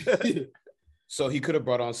Saul. So he could have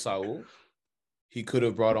brought on Saul. He could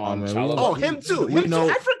have brought on Chalobah. Oh, him too.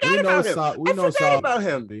 I forgot about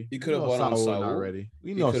him. He could have brought on Saul already.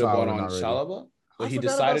 He could have brought on Chalobah, but he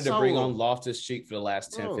decided to bring on Loftus-Cheek for the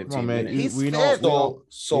last 10-15 minutes. We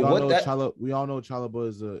all know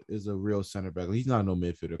Chalobah is a real center back. He's not no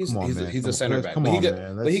midfielder. Come on, man. He's a center back. Come on,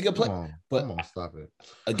 man. But he could play. Come on, stop it.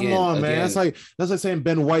 Again, come on, man. That's like saying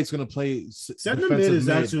Ben White's gonna play center mid is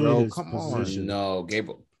actually his come position. on. No,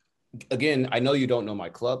 Gabriel. Again, I know you don't know my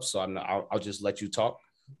club, so I'll just let you talk.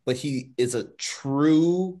 But he is a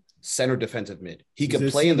true center defensive mid. He can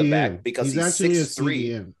play in the back because he's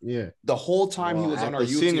 6'3". Yeah. The whole time he was on our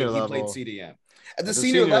youth team, he played CDM. At the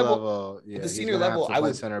senior level, I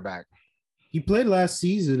was center back. He played last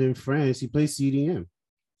season in France. He played CDM.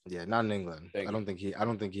 Yeah, not in England. I don't think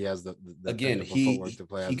he has the footwork to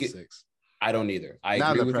play as a 6. I don't either. I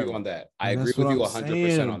agree with you on that. I agree with you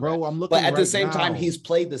 100% on bro, that. I'm looking but at the same now. time, he's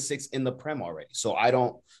played the 6 in the Prem already. So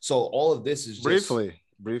all of this is just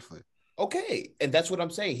briefly. Okay. And that's what I'm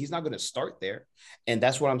saying. He's not going to start there. And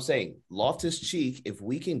that's what I'm saying. Loftus-Cheek, if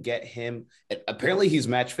we can get him, apparently he's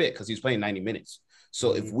match fit because he's playing 90 minutes.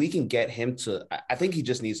 So if we can get him to, I think he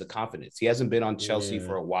just needs the confidence. He hasn't been on Chelsea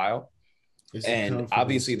for a while. And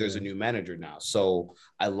obviously there's a new manager now. So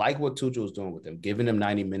I like what Tuchel is doing with him, giving him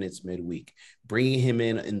 90 minutes midweek, bringing him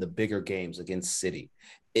in the bigger games against City.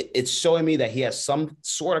 It's showing me that he has some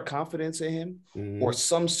sort of confidence in him or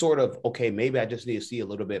some sort of, okay, maybe I just need to see a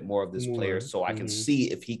little bit more of this player so I can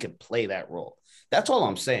see if he can play that role. That's all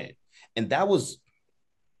I'm saying. And that was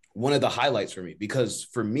one of the highlights for me because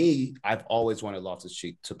for me, I've always wanted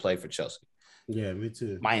Loftus-Cheek to play for Chelsea. Yeah, me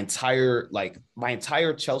too. My entire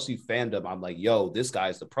Chelsea fandom, I'm like, yo, this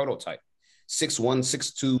guy's the prototype. 6'1",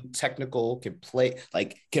 6'2", technical, can play,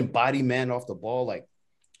 like can body man off the ball. Like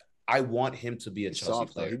I want him to be a He's Chelsea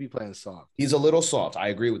soft, player. He'd be playing soft. He's a little soft. I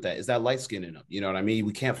agree with that. Is that light skin in him? You know what I mean?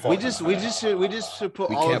 We can't fault. We just should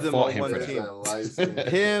put all of them on one team.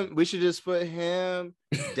 Him. We should just put him,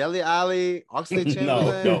 Dele Alli, Oxlade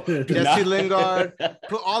Chamberlain, Jesse Lingard.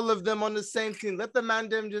 Put all of them on the same team. Let the man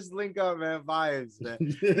them just link up, man. Vibes, man.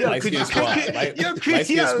 Light skin squad. Light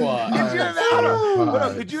skin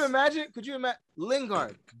squad. Could you imagine?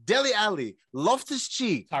 Lingard, Dele Alli, Loftus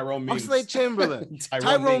Cheek, Tyrone Mings, Oxlade Chamberlain,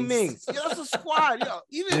 Tyrone Mings. Yo, that's a squad. Yo,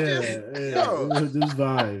 even just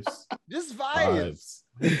vibes. Just vibes.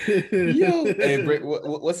 Yo, hey,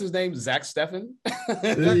 what's his name? Zach Steffen. Zach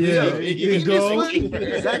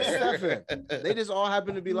Steffen. They just all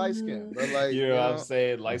happen to be light skinned, but like you know what I'm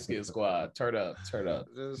saying, light skin squad. Turn up.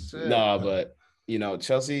 Nah, but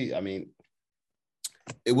Chelsea. I mean,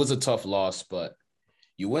 it was a tough loss, but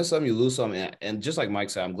you win some, you lose some, and just like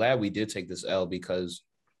Mike said, I'm glad we did take this L because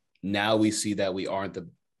now we see that we aren't the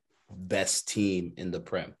best team in the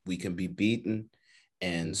Prem. We can be beaten.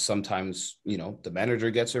 And sometimes, the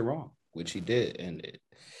manager gets it wrong, which he did. And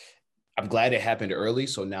I'm glad it happened early.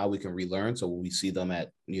 So now we can relearn. So when we see them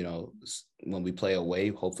at, when we play away,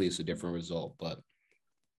 hopefully it's a different result. But,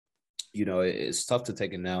 it's tough to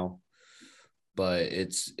take it now. But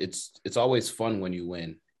it's always fun when you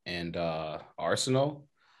win. And Arsenal,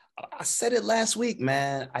 I said it last week,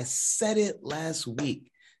 man.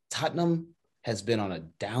 Tottenham has been on a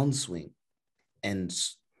downswing. And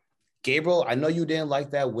Gabriel, I know you didn't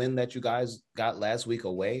like that win that you guys got last week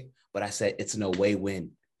away, but I said it's an away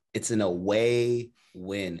win. It's an away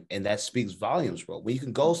win, and that speaks volumes, bro. When you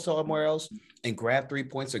can go somewhere else and grab 3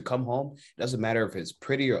 points and come home, it doesn't matter if it's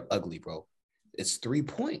pretty or ugly, bro. It's 3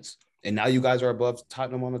 points, and now you guys are above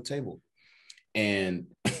Tottenham on the table. And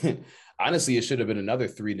honestly, it should have been another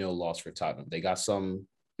 3-0 loss for Tottenham. They got some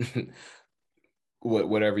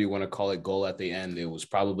whatever you want to call it, goal at the end. It was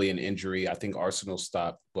probably an injury. I think Arsenal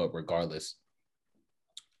stopped, but regardless,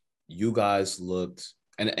 you guys looked,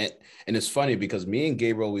 and it's funny because me and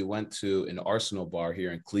Gabriel, we went to an Arsenal bar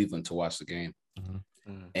here in Cleveland to watch the game.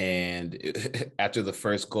 Mm-hmm. And after the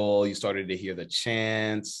first goal, you started to hear the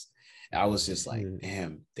chants. I was just like,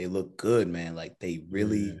 damn, they look good, man. Like they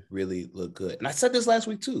really, really look good. And I said this last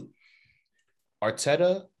week too.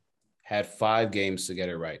 Arteta had 5 games to get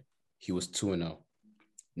it right. He was 2-0.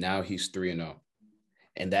 Now he's 3-0.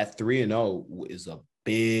 And that 3-0 is a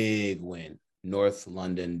big win. North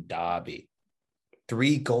London derby.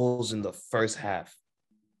 3 goals in the first half.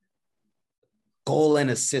 Goal and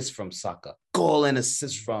assist from Saka. Goal and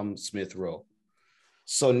assist from Smith Rowe.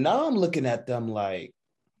 So now I'm looking at them like,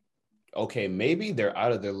 okay, maybe they're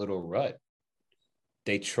out of their little rut.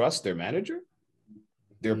 They trust their manager.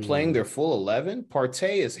 They're playing their full 11.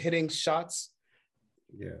 Partey is hitting shots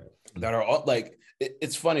that are all like,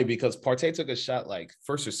 it's funny because Partey took a shot like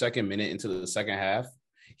first or second minute into the second half.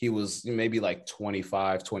 He was maybe like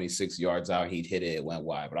 25, 26 yards out. He'd hit it. It went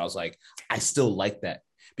wide. But I was like, I still like that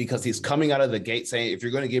because he's coming out of the gate saying, if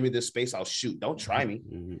you're going to give me this space, I'll shoot. Don't try me.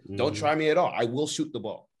 Don't try me at all. I will shoot the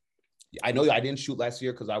ball. I know I didn't shoot last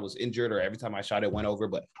year because I was injured or every time I shot, it went over,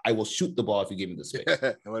 but I will shoot the ball if you give me the space.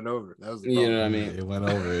 It went over. That was the you know what I mean? It went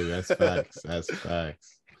over. That's facts. That's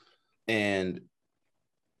facts. And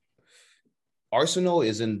Arsenal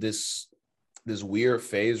is in this weird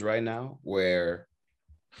phase right now where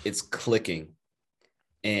it's clicking.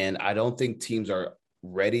 And I don't think teams are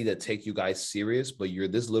ready to take you guys serious, but you're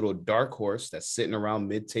this little dark horse that's sitting around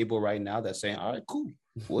mid-table right now that's saying, all right, cool.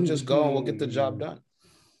 We'll just go and we'll get the job done.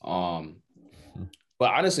 But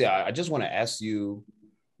honestly, I just want to ask you,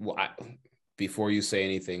 before you say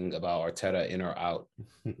anything about Arteta in or out,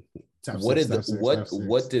 what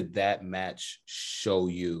did that match show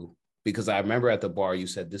you? Because I remember at the bar you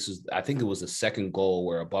said I think it was the second goal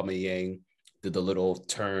where Aubameyang did the little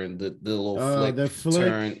turn, the little flick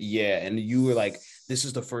turn, and you were like, "This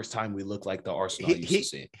is the first time we look like the Arsenal I used to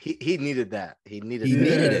see." He needed that. He needed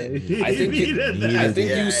it. I think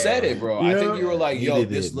you said it, bro. I think you were like, "Yo,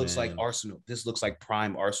 this looks like Arsenal. This looks like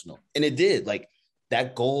prime Arsenal," and it did. Like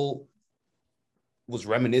that goal was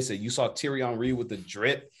reminiscent. You saw Thierry Henry with the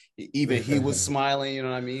drip. Even he was smiling, you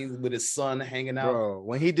know what I mean, with his son hanging out. Bro,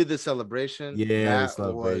 when he did the celebration,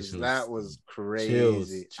 that was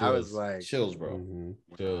crazy. Chills. I was like, chills, bro.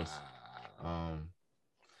 Chills. I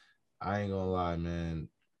ain't gonna lie, man.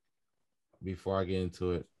 Before I get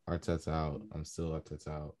into it, Arteta out. I'm still Arteta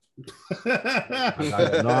out.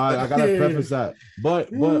 I gotta preface that.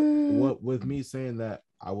 But what with me saying that,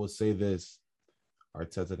 I will say this: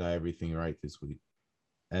 Arteta got everything right this week.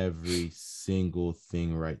 Every single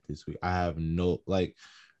thing right this week. I have no, like,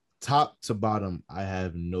 top to bottom, I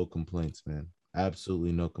have no complaints, man.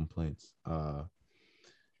 Absolutely no complaints.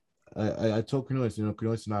 I told Cornelius,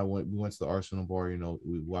 Cornelius and we went to the Arsenal bar.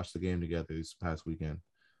 We watched the game together this past weekend.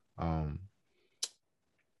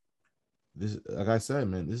 This, like I said,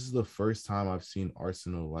 man, this is the first time I've seen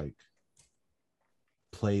Arsenal like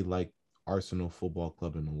play like Arsenal Football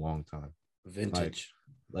Club in a long time. Vintage.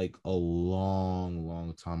 Like a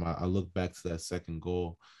long time. I look back to that second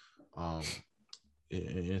goal.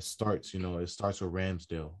 It starts, it starts with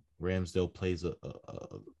Ramsdale. Ramsdale plays a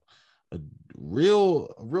real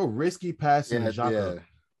risky pass in Xhaka.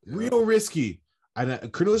 Real risky. And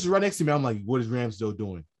Cornelius is right next to me. I'm like, what is Ramsdale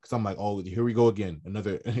doing? Because I'm like, oh, here we go again.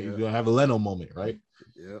 Another, you're gonna have a Leno moment, right?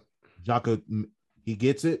 Yep. Xhaka, he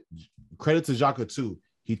gets it. Credit to Xhaka too.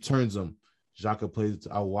 He turns him. Xhaka plays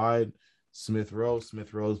out wide. Smith Rowe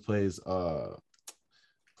plays Aubameyang.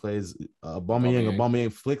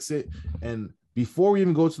 Aubameyang flicks it. And before we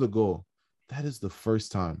even go to the goal, that is the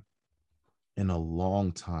first time in a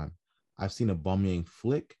long time I've seen Aubameyang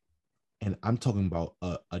flick, and I'm talking about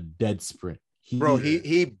a dead sprint. He booked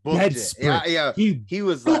it. Sprint. Yeah. He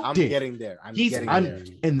was like, I'm getting there. I'm getting there.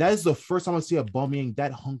 And that is the first time I see Aubameyang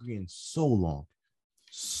that hungry in so long.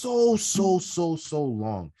 So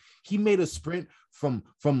long. He made a sprint from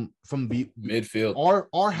the midfield,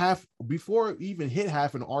 our half, before he even hit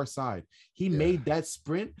half on our side. He made that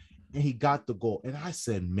sprint and he got the goal. And I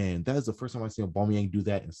said, man, that is the first time I seen Aubameyang do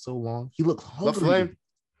that in so long. He looked hungry.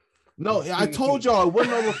 No, I told y'all it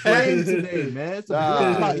wasn't over flame today, man. It's a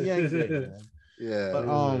hot Yang day, man. Yeah.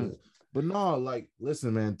 But no, like,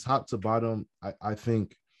 listen, man, top to bottom, I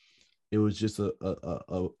think it was just an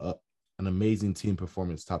amazing team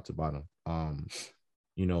performance, top to bottom.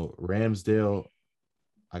 Ramsdale,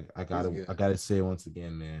 I gotta say it once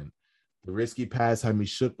again, man. The risky pass had me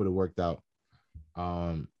shook, but it worked out.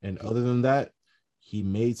 And other than that, he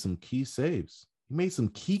made some key saves. He made some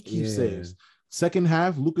key saves. Second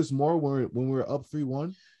half, Lucas Moura, when we were up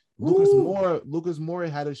 3-1, Lucas Moura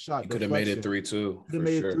had a shot. He could have made it 3-2. Could have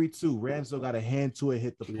made it 3-2. Ramsdale got a hand to it,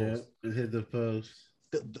 hit the post. Yeah, it hit the post.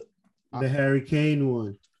 The Harry Kane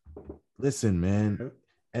one. Listen, man.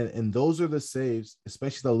 And those are the saves,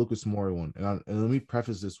 especially the Lucas Moura one. And let me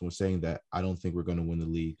preface this with saying that I don't think we're going to win the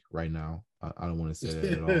league right now. I don't want to say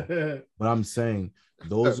that at all. But I'm saying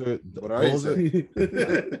those are.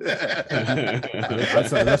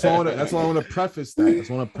 That's why I want to preface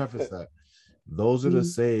that. Those are the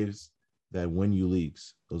saves that win you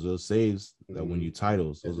leagues. Those are the saves that win you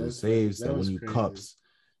titles. Those are the saves that win you cups.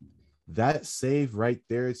 That save right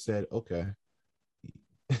there said, okay,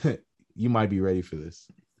 you might be ready for this.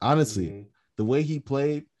 Honestly, the way he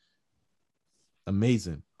played,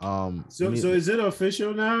 amazing. So is it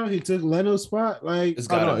official now? He took Leno's spot? Like, it's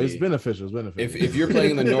been official. If you're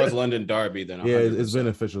playing the North London Derby, then 100%. It's been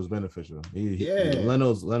official.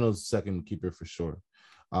 Leno's second keeper for sure.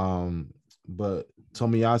 But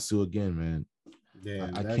Tomiyasu again, man. Yeah,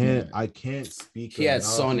 I can't speak. He had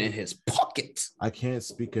Son in his pocket. I can't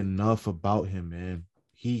speak enough about him, man.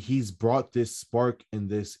 He's brought this spark and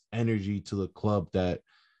this energy to the club that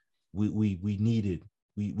we needed.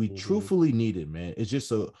 We truthfully needed, man. It's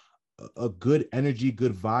just a good energy,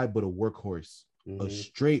 good vibe, but a workhorse, a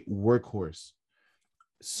straight workhorse.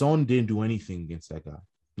 Son didn't do anything against that guy.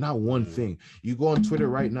 Not one thing. You go on Twitter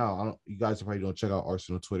right now. You guys probably don't check out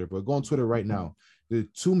Arsenal Twitter, but go on Twitter right now. The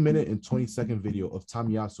 2-minute and 20-second video of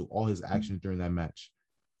Tomiyasu, all his actions during that match.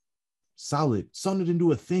 Solid. Son didn't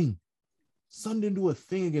do a thing. Son didn't do a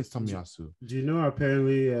thing against Tomiyasu. Do you know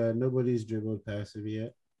apparently nobody's dribbled past him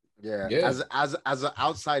yet? Yeah. As an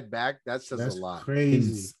outside back, that says a lot.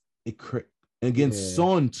 Crazy. Against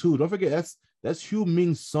Son too. Don't forget that's Hugh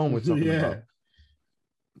Ming's Son we're talking about.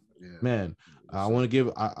 Yeah. Man, I want to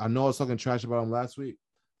give. I know I was talking trash about him last week.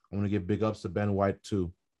 I want to give big ups to Ben White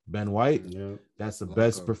too. Ben White, that's the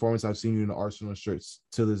best performance I've seen you in the Arsenal shirts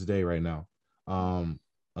to this day right now.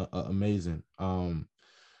 Amazing. And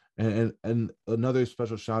another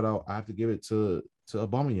special shout out, I have to give it to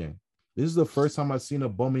Aubameyang. This is the first time I've seen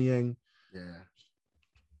Aubameyang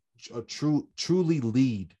truly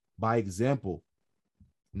lead by example.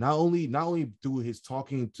 Not only through his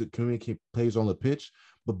talking to communicate players on the pitch,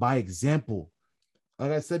 but by example.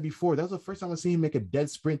 Like I said before, that's the first time I've seen him make a dead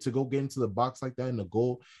sprint to go get into the box like that in the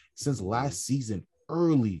goal since last season,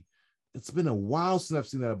 early. It's been a while since I've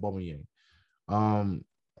seen that Aubameyang.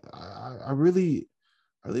 I really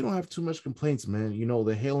don't have too much complaints, man. You know,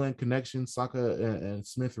 the Haaland connection, Saka and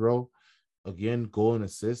Smith Rowe, again, goal and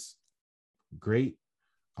assist, great.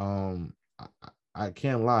 I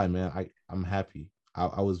can't lie, man. I'm happy.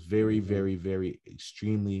 I was very, very, very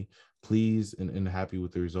extremely pleased and happy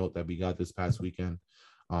with the result that we got this past weekend.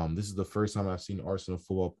 This is the first time I've seen Arsenal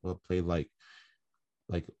Football Club play like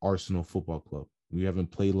Arsenal Football Club. We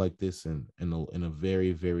haven't played like this in a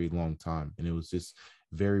very, very long time, and it was just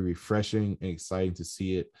very refreshing and exciting to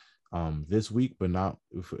see it this week, but not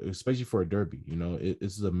especially for a derby. You know,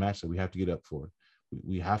 this is a match that we have to get up for.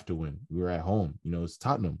 We have to win. We're at home. You know, it's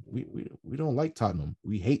Tottenham. We don't like Tottenham.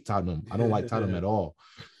 We hate Tottenham. I don't like Tottenham at all.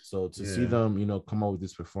 So to see them, you know, come out with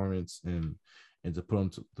this performance and to put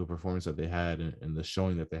on the performance that they had and the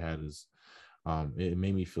showing that they had is, it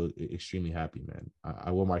made me feel extremely happy, man.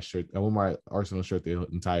 I wore my shirt. I wore my Arsenal shirt the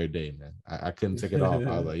entire day, man. I couldn't take it off.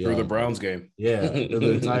 I was like, yo, through the Browns game. Yeah,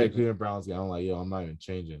 the entire Cleveland Browns game. I'm like, yo, I'm not even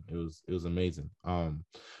changing. It was amazing.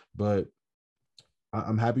 But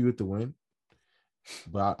I'm happy with the win.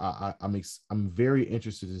 But I'm very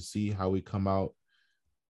interested to see how we come out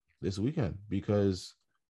this weekend, because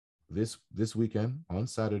this weekend on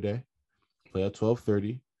Saturday, play at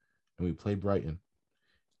 12:30, and we play Brighton.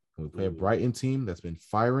 And we play a Brighton team that's been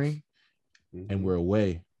firing, and we're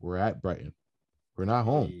away. We're at Brighton. We're not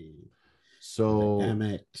home. So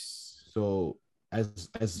as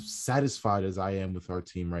satisfied as I am with our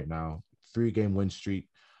team right now, 3-game win streak.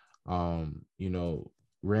 You know,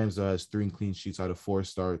 Ramsey has 3 clean sheets out of 4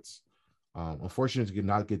 starts. Unfortunately, to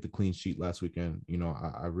not get the clean sheet last weekend. You know,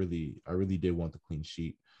 I really did want the clean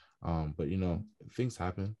sheet. But you know, things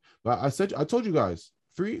happen. But I told you guys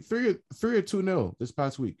 3 or 2-0 this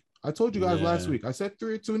past week. I told you guys last week. I said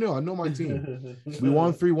 3 or 2-0. I know my team. We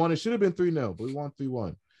won 3-1. It should have been 3-0, but we won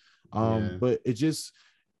 3-1.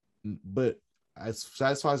 But as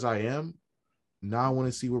satisfied as I am, now I want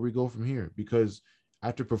to see where we go from here, because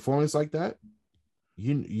after performance like that,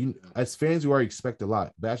 you as fans, you already expect a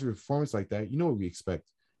lot. But after a performance like that, you know what we expect.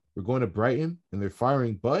 We're going to Brighton and they're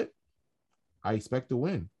firing, but I expect to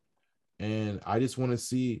win. And I just want to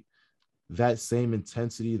see that same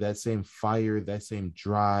intensity, that same fire, that same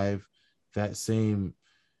drive, that same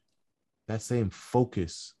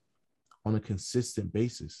focus on a consistent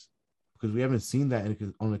basis, because we haven't seen that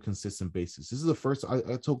on a consistent basis. This is the first.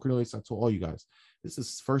 I told Cornelius, I told all you guys, this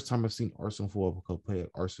is the first time I've seen Arsenal Football Club play at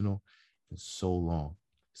Arsenal in so long.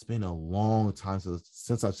 It's been a long time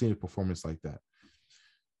since I've seen a performance like that.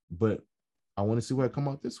 But I want to see what I come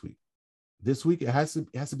out this week. This week, it has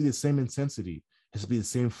to be the same intensity. It has to be the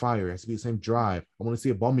same fire. It has to be the same drive. I want to see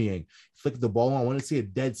a Aubameyang flick the ball on. I want to see a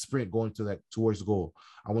dead sprint going towards goal.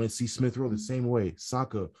 I want to see Smith Rowe the same way.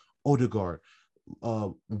 Saka, Odegaard,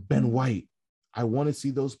 Ben White. I want to see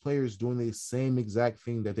those players doing the same exact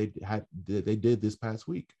thing that they did this past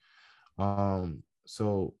week.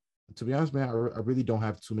 So to be honest, man, I really don't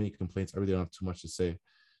have too many complaints. I really don't have too much to say.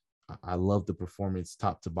 I love the performance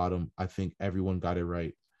top to bottom. I think everyone got it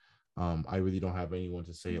right. I really don't have anyone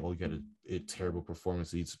to say, oh, you got a terrible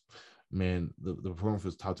performance. Man, the performance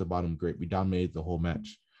was top to bottom great. We dominated the whole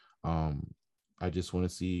match. I just want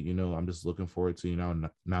to see, you know, I'm just looking forward to,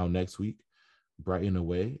 now next week, Brighton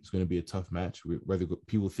away. It's going to be a tough match, whether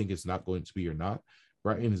people think it's not going to be or not.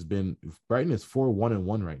 Brighton is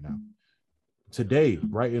 4-1-1 right now. Today,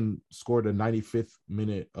 Brighton scored a 95th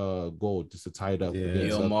minute goal just to tie it up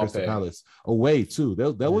against Crystal Palace. Away, too.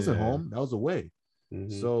 That wasn't home. That was away.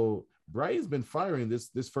 So Brighton's been firing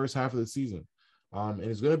this first half of the season. And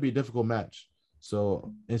it's going to be a difficult match.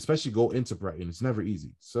 So, especially go into Brighton. It's never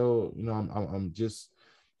easy. So, you know, I'm just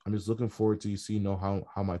looking forward to see,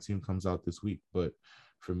 how my team comes out this week. But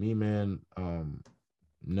for me, man,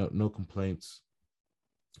 no complaints.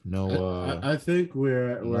 No, I think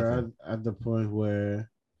we're at the point where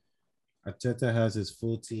Arteta has his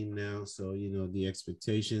full team now, so you know the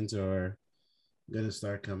expectations are gonna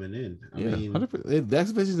start coming in. I mean, the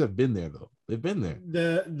expectations have been there though. They've been there.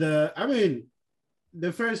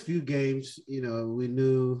 The first few games, you know, we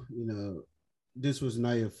knew, this was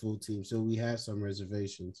not your full team, so we had some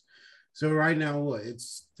reservations. So right now,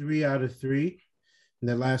 it's 3 out of 3 in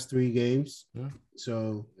the last 3 games. Yeah.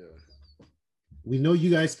 So we know you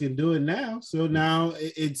guys can do it now. So now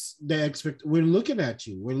it's we're looking at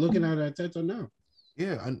you. We're looking at Arteta now.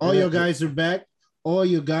 Yeah. All your guys are back. All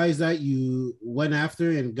your guys that you went after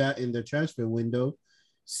and got in the transfer window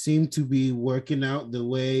seem to be working out the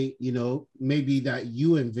way, maybe that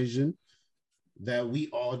you envisioned, that we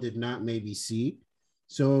all did not maybe see.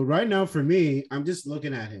 So right now for me, I'm just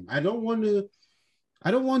looking at him. I don't want to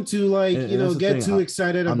get too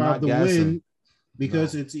excited about the win,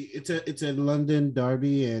 because it's a London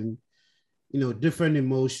derby and different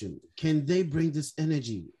emotion. Can they bring this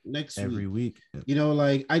energy next every week? We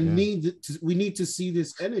need to see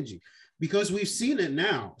this energy, because we've seen it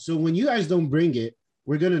now. So when you guys don't bring it,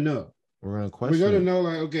 we're gonna know. We're gonna question. We're gonna know,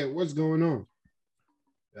 like, okay, what's going on?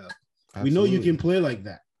 Yeah, absolutely. We know you can play like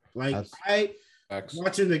that. Like Absolutely.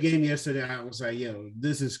 Watching the game yesterday, I was like, yo,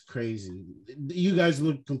 this is crazy. You guys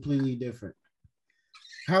look completely different.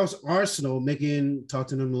 how's Arsenal making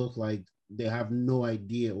Tottenham look like they have no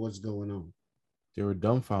idea what's going on? They were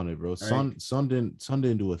dumbfounded, bro. Like, Son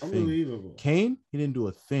didn't do a thing. Unbelievable. Kane, he didn't do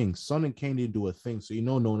a thing. Son and Kane didn't do a thing. So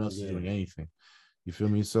no one else is doing anything. You feel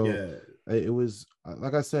me? So it was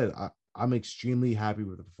like I said, I'm extremely happy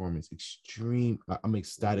with the performance. I'm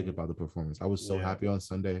ecstatic about the performance. I was so happy on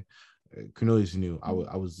Sunday. Cornelius knew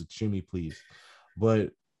I was extremely pleased.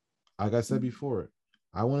 But like I said before,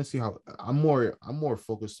 I want to see how I'm more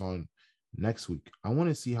focused on next week. I want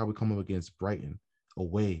to see how we come up against Brighton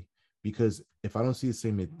away. Because if I don't see the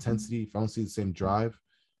same intensity, if I don't see the same drive,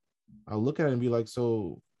 I'll look at it and be like,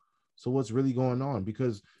 so what's really going on?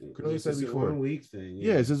 Because Cornelius said before, 1 week thing.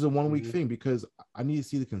 Yeah, this is a 1 week thing because I need to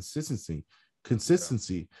see the consistency.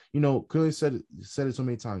 Cornelius said it so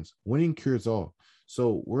many times. Winning cures all.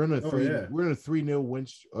 So we're in a 3-0 win,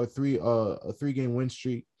 a 3-game win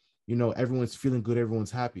streak. Everyone's feeling good, everyone's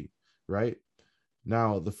happy, right?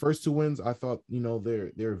 Now, the first 2 wins, I thought,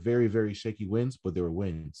 they're very, very shaky wins, but they were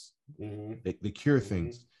wins. They cure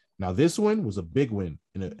things. Now, this one was a big win,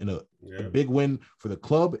 a big win for the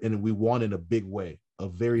club, and we won in a big way, a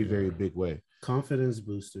very, very big way. Confidence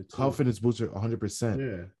booster, 100%.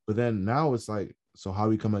 Yeah. But then now it's like, so how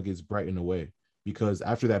we come against Brighton away? Because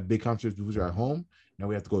after that big confidence booster at home, now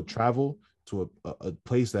we have to go travel to a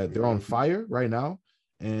place that they're on fire right now,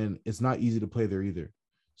 and it's not easy to play there either.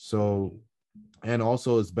 So. And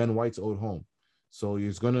also, it's Ben White's old home. So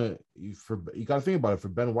you got to think about it. For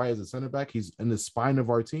Ben White as a center back, he's in the spine of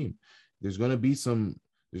our team. There's going to be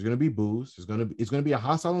boos. It's going to be a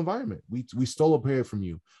hostile environment. We stole a player from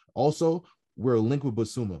you. Also, we're linked with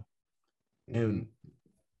Basuma. And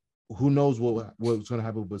who knows what's going to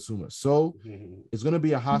happen with Basuma. So it's going to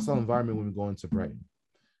be a hostile environment when we go into Brighton.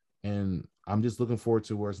 And I'm just looking forward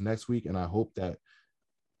towards next week. And I hope that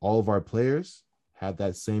all of our players have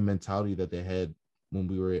that same mentality that they had when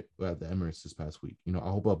we were at the Emirates this past week. I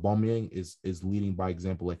hope Aubameyang is leading by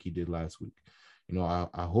example like he did last week. I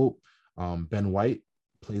hope Ben White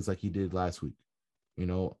plays like he did last week.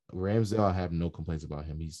 Ramsdale, I have no complaints about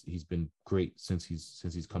him. He's been great since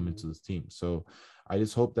he's come into this team. So I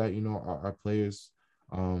just hope that our players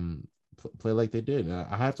play like they did. And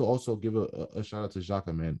I have to also give a shout out to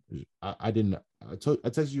Xhaka, man. I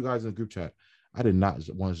texted you guys in the group chat. I did not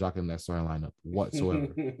want Xhaka in that starting lineup whatsoever.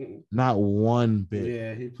 Not one bit.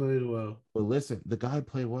 Yeah, he played well. But listen, the guy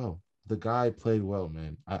played well.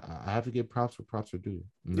 Man. I have to give props where props are due.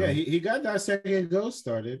 Yeah, he got that second goal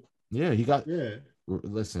started. Yeah, he got. Yeah.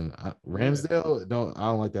 Listen, Ramsdale, I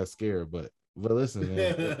don't like that scare, but listen,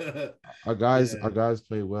 man, our guys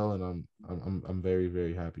played well, and I'm very,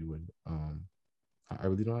 very happy with it. I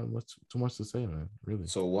really don't have too much to say, man. Really.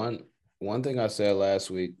 So one thing I said last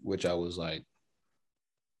week, which I was like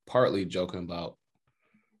partly joking about,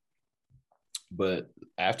 but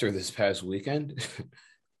after this past weekend,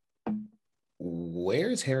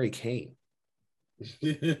 where's Harry Kane?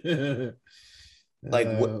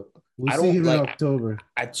 Like what? We'll see him in October.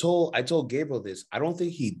 I told Gabriel this. I don't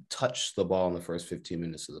think he touched the ball in the first 15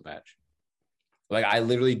 minutes of the match. Like, I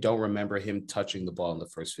literally don't remember him touching the ball in the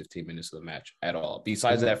first 15 minutes of the match at all.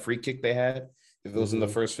 Besides that free kick they had, if it was in the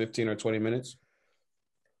first 15 or 20 minutes,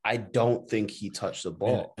 I don't think he touched the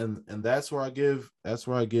ball. And that's where I give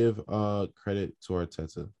credit to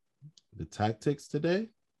Arteta. The tactics today,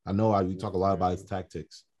 I know we talk a lot about his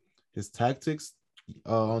tactics. His tactics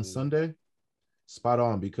on Sunday, spot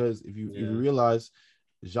on, because if you realize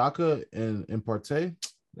Xhaka and Partey,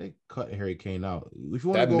 they cut Harry Kane out. If you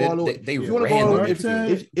want to go all the way, if you want to go all the way, if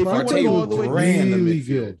you want to go all the way, really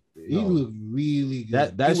good. He looked really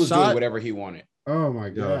good. That was doing whatever he wanted. Oh my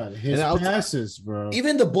god, his passes, bro.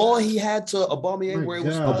 Even the ball he had to Aubameyang, where it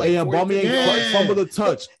was Aubameyang fumbled the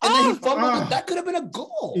touch, and then he fumbled. That could have been a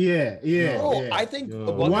goal. Yeah. I think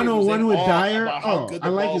 1-on-1 with Dyer. I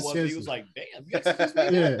like his was. He was like, "Damn,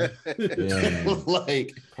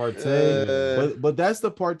 like Partey." But that's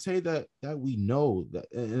the Partey that we know.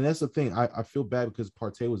 And that's the thing. I feel bad because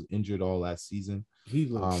Partey was injured all last season. He's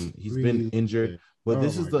really been injured. Good. But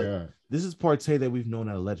this is Partey that we've known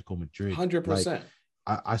at Atletico Madrid. 100%.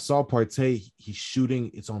 I saw Partey. He's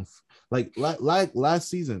shooting. It's on like last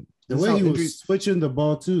season. The way he was switching the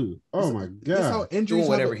ball too. Oh my god! That's how injuries doing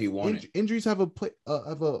whatever he wanted. Injuries have a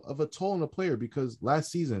toll on a player because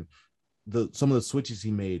last season, some of the switches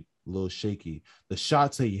he made a little shaky. The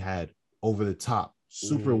shots that he had over the top,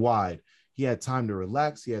 super wide. He had time to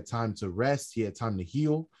relax. He had time to rest. He had time to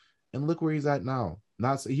heal. And look where he's at now.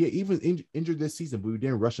 He even injured this season, but we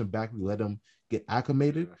didn't rush him back. We let him get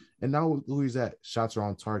acclimated. And now look where he's at. Shots are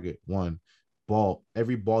on target. One ball.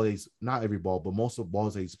 Every ball not every ball, but most of the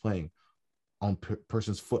balls that he's playing on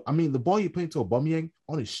person's foot. I mean, the ball you put into Aubameyang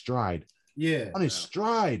on his stride. Yeah. On his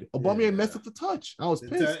stride. Aubameyang messed up the touch. I was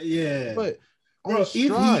pissed. Yeah. But on bro, his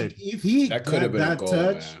stride. if he that could have been a goal,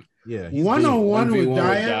 touch, man. Yeah, one-on-one with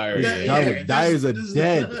Dyer. Dyer's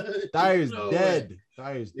dead. Dyer's dead.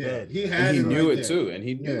 Dyer's dead. He knew it too, and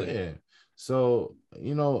he knew it. Yeah. So,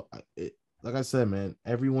 you know, like I said, man,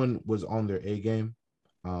 everyone was on their A game.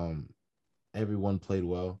 Everyone played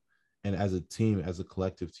well. And as a team, as a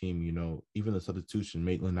collective team, you know, even the substitution,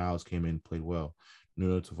 Maitland-Niles came in, played well.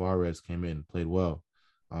 Nuno Tavares came in, played well.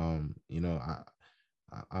 You know,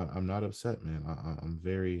 I'm not upset, man. I'm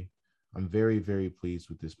very, very pleased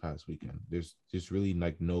with this past weekend. There's really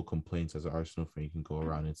like no complaints as an Arsenal fan. You can go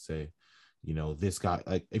around and say, you know, this guy,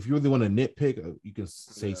 like if you really want to nitpick, you can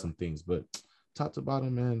say some things, but top to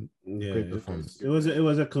bottom, man, great performance. It was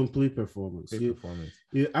a complete performance. Performance.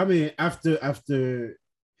 I mean, after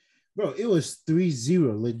bro, it was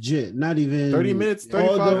 3-0, legit. Not even 30 minutes,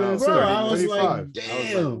 35 minutes. Bro, 30, I was 35. like,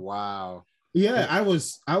 damn. Wow. Yeah, I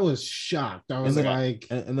was shocked. I was like,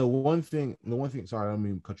 and the one thing, sorry, I don't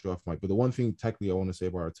mean to cut you off, Mike, but the one thing technically I want to say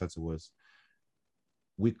about Arteta was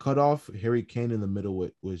we cut off Harry Kane in the middle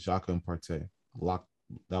with Xhaka and Partey.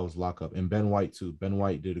 That was lock up. And Ben White too. Ben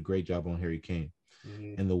White did a great job on Harry Kane.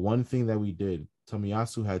 Mm-hmm. And the one thing that we did,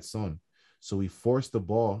 Tomiyasu had Son. So we forced the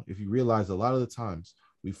ball. If you realize a lot of the times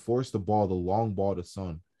we forced the long ball to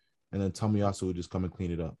Son, and then Tomiyasu would just come and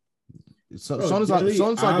clean it up. Son's not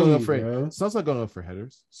going up for headers. Son's not going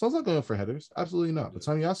up for headers. Absolutely not. But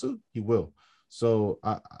Tomiyasu, he will. So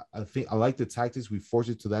I think I like the tactics. We forced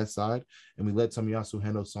it to that side, and we let Tomiyasu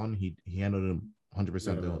handle Son. He handled him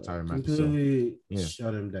 100% the entire match. Completely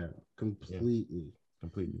shut him down. Completely.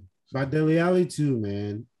 Completely. But Dele Alli too,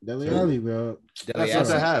 man. Dele Alli, bro. That's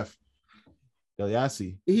a half. Dele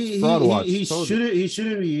Alli. He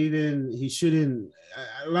shouldn't be even. He shouldn't.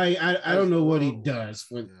 I don't know what he does.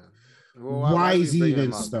 But why is he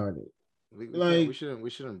even started? We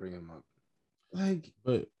shouldn't bring him up. Like,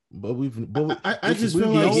 but I just feel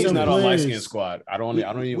like he's not on light skin squad. I don't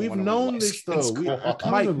even. We've known this though.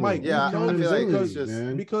 Mike. Yeah, I feel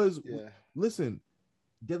like because listen,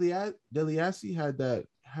 Dele Alli had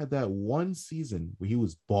that one season where he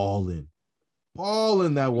was balling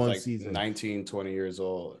that one season. 19, 20 years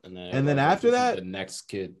old, and then after that, the next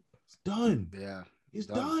kid, it's done. Yeah, it's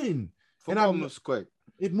done. Football moves quick.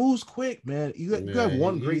 It moves quick, man. You have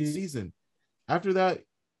one great season. After that,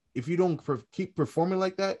 if you don't keep performing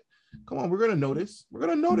like that, come on, we're gonna notice.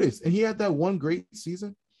 And he had that one great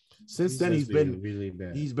season. Since then, he's been really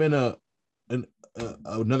bad. He's been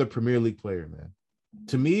another Premier League player, man.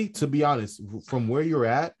 To me, to be honest, from where you're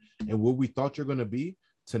at and where we thought you're gonna be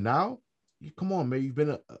to now, come on, man. You've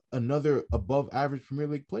been another above average Premier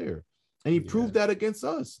League player, and he proved that against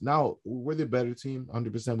us. Now we're the better team,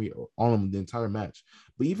 100%. We on him the entire match,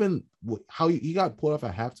 but even how he got pulled off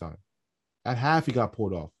at halftime. At half, he got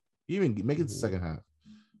pulled off. He even make it the second half.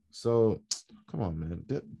 So, come on, man.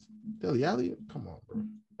 Dele Alli, come on, bro.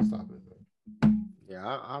 Stop it, man. Yeah,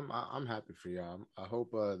 I'm happy for y'all. I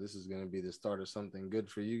hope this is going to be the start of something good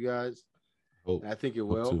for you guys. And I think it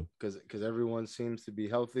will, because everyone seems to be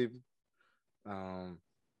healthy. I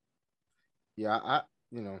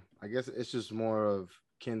guess it's just more of,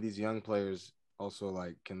 can these young players also,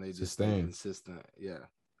 like, can they just stay consistent? Yeah,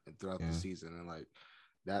 throughout the season, and like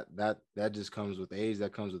that just comes with age,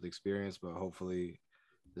 that comes with experience. But hopefully,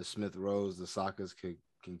 the Smith Rowes, the Sakas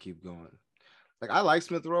can keep going. Like, I like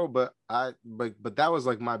Smith Rowe, but that was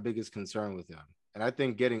like my biggest concern with him. And I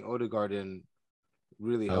think getting Odegaard in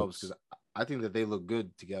really helps, because I think that they look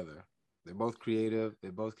good together. They're both creative. They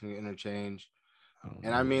both can interchange.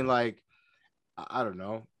 And I mean, like, I don't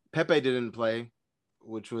know. Pepe didn't play,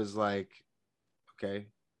 which was like, okay.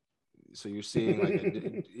 So you're seeing like,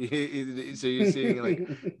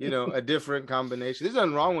 a different combination. There's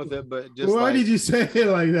nothing wrong with it, but just why did you say it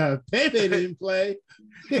like that? Pepe didn't play.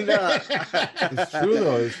 Nah. It's true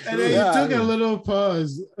though. It's true. And then you took a little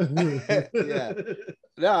pause. Yeah.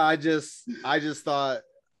 No, I just thought,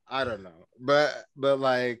 I don't know, but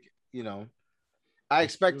like, I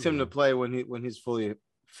expect him to play when he's fully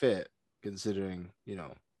fit, considering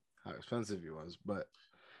how expensive he was. But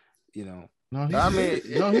he's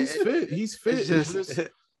fit. He's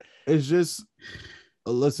fit. It's just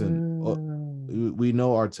listen. We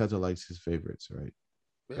know Arteta likes his favorites, right?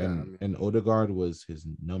 Yeah, and Odegaard was his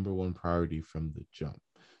number one priority from the jump.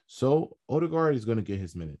 So Odegaard is going to get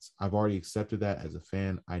his minutes. I've already accepted that as a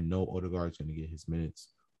fan. I know Odegaard is going to get his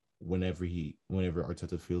minutes whenever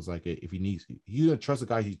Arteta feels like it. If he needs, he's going to trust the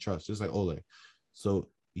guy he trusts, just like Ole. So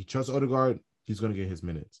he trusts Odegaard. He's going to get his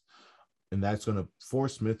minutes. and that's going to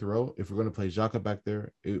force Smith Rowe. If we're going to play Xhaka back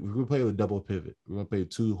there, if we're going to play with a double pivot, we're going to play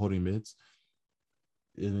 2 holding mids.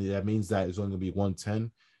 And that means that it's only going to be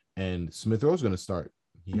 110, and Smith Rowe is going to start.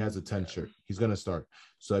 He has a 10 shirt. He's going to start.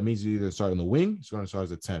 So that means he either start on the wing, he's going to start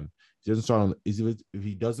as a 10. He doesn't start on. If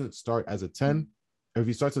he doesn't start as a 10, or if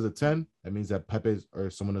he starts as a 10, that means that Pepe or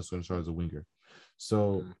someone else is going to start as a winger.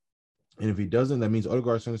 So, and if he doesn't, that means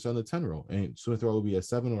Odegaard's going to start on the 10 role, and Smith Rowe will be a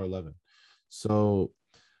 7 or 11. So,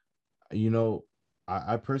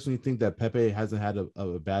 I personally think that Pepe hasn't had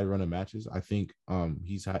a bad run of matches. I think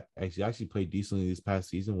he's actually played decently this past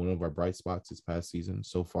season. One of our bright spots this past season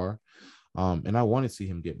so far. And I want to see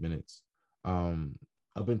him get minutes.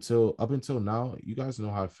 Up until now, you guys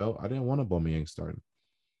know how I felt. I didn't want Aubameyang starting.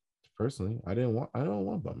 Personally, I don't want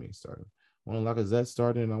Aubameyang starting. I wanted Lacazette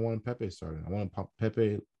starting, and I wanted Pepe starting. I wanted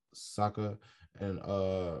Pepe, Saka, and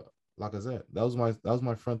Lacazette. That was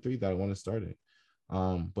my front three that I wanted starting.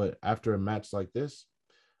 But after a match like this,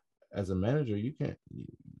 as a manager,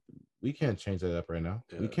 we can't change that up right now.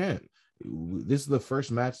 Yeah. We can't. This is the first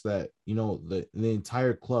match that the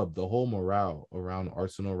entire club, the whole morale around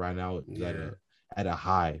Arsenal right now is at a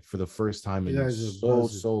high for the first time in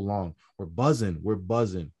so long. We're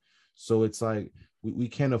buzzing. So it's like we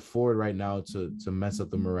can't afford right now to mess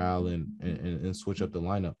up the morale and switch up the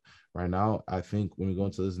lineup. Right now, I think when we go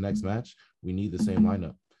into this next match, we need the same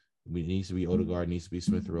lineup. It needs to be Odegaard, needs to be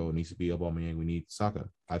Smith Rowe, it needs to be Aubameyang, we need Saka.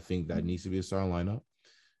 I think that needs to be a starting lineup.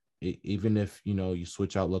 Even if you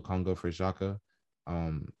switch out Lokonga for Xhaka,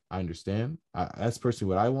 I understand. That's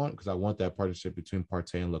personally what I want, because I want that partnership between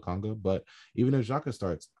Partey and Lokonga. But even if Xhaka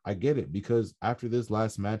starts, I get it, because after this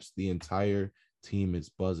last match, the entire team is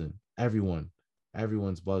buzzing. Everyone's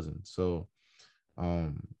buzzing. So,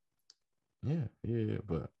 yeah.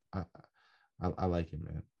 But I like it,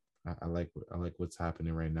 man. I like what's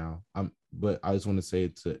happening right now. But I just want to say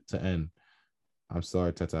it to end. I'm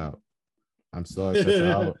sorry, Teta out.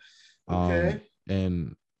 Okay.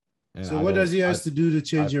 And so what does he have to do to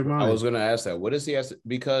change your mind? I was going to ask that. What does he have to?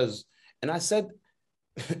 Because, and I said,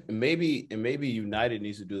 maybe United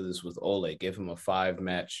needs to do this with Ole. Give him a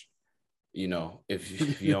 5-match.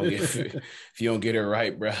 If you don't get it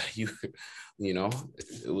right, bro,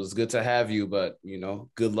 it was good to have you, but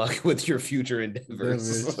good luck with your future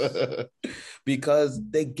endeavors. Because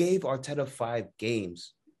they gave Arteta 5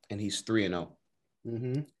 games and he's 3-0.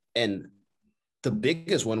 Mm-hmm. And the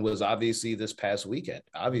biggest one was obviously this past weekend.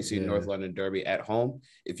 Obviously, North London Derby at home.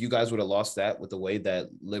 If you guys would have lost that with the way that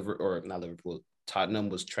Tottenham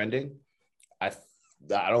was trending, I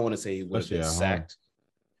don't want to say he would have been sacked.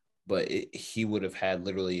 But he would have had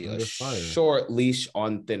literally a short leash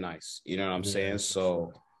on thin ice. You know what I'm saying?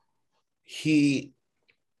 So he,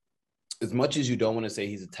 as much as you don't want to say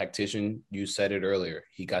he's a tactician, you said it earlier,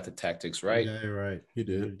 he got the tactics right. Yeah, right. He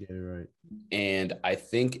did. Yeah, right. And I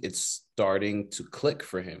think it's starting to click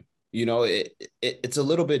for him. It's a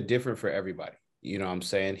little bit different for everybody. You know what I'm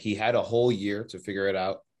saying? He had a whole year to figure it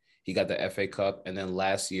out. He got the FA Cup, and then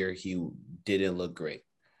last year he didn't look great.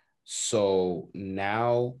 So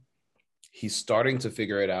now he's starting to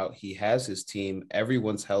figure it out. He has his team.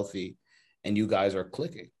 Everyone's healthy, and you guys are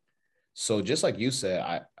clicking. So just like you said,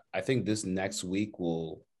 I think this next week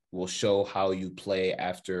will show how you play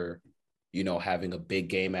after, having a big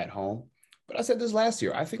game at home. But I said this last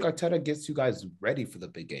year. I think Arteta gets you guys ready for the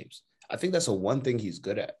big games. I think that's the one thing he's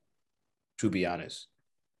good at, to be honest.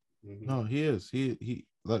 No, he is. He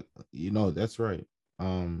look, that's right.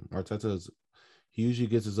 Arteta he usually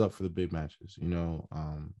gets us up for the big matches.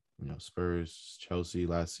 Spurs, Chelsea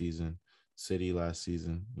last season, City last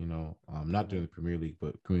season, not during the Premier League,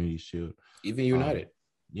 but Community Shield. Even United.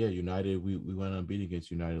 United, we went unbeaten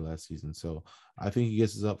against United last season. So I think he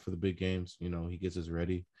gets us up for the big games. He gets us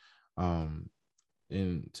ready.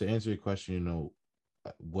 And to answer your question,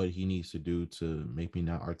 what he needs to do to make me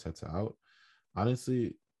not Arteta out,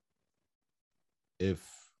 honestly,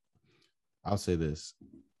 I'll say this,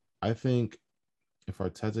 I think if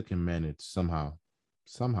Arteta can manage somehow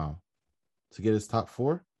to get his top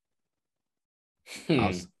 4,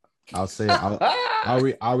 I'll say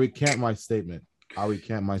I'll recant my statement.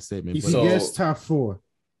 If he gets top 4,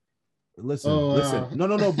 listen.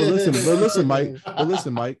 No. But listen, Mike.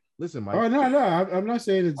 Oh no, I'm not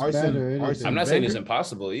saying it's bad or anything. I'm not saying it's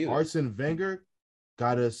impossible either. Arsene Wenger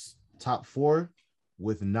got us top 4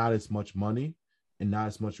 with not as much money and not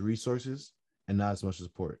as much resources and not as much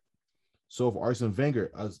support. So if Arsene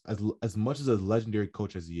Wenger, as much as a legendary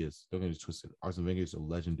coach as he is, don't get it twisted, Arsene Wenger is a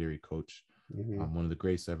legendary coach, one of the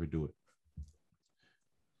greatest to ever do it.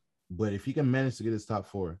 But if he can manage to get his top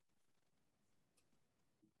 4,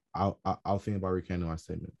 I'll think about recanting my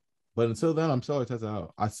statement. But until then, I'm still Arteta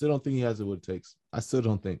out. I still don't think he has what it takes. I still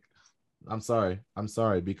don't think. I'm sorry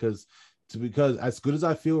because as good as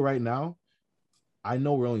I feel right now, I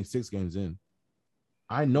know we're only 6 games in.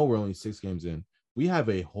 We have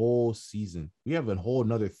a whole season. We have a whole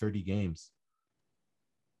another 30 games.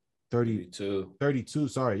 32.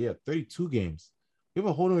 Sorry, yeah, 32 games. We have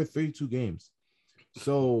a whole another 32 games.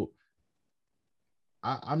 So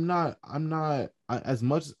I'm not as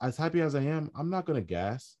much as happy as I am. I'm not gonna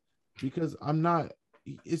gas because I'm not.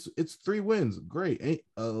 It's 3 wins. Great.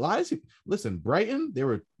 Listen, Brighton, they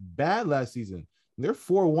were bad last season. They're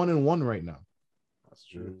 4-1-1 right now. That's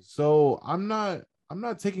true. So I'm not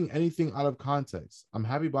taking anything out of context. I'm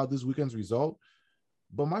happy about this weekend's result,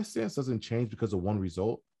 but my stance doesn't change because of one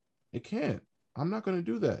result. It can't. I'm not going to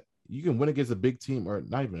do that. You can win against a big team, or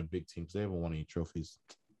not even a big team because they haven't won any trophies.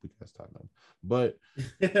 But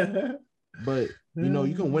you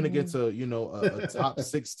can win against a top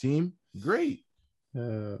 6 team. Great.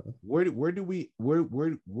 Where do we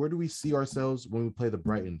see ourselves when we play the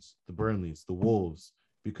Brightons, the Burnleys, the Wolves?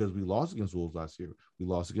 Because we lost against Wolves last year. We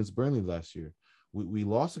lost against Burnley last year. We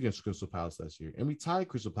lost against Crystal Palace last year. And we tied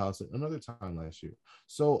Crystal Palace another time last year.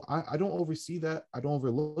 So I don't oversee that. I don't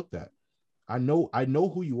overlook that. I know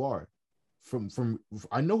who you are.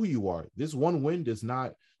 I know who you are. This one win does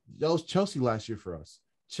not. That was Chelsea last year for us.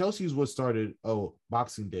 Chelsea's what started,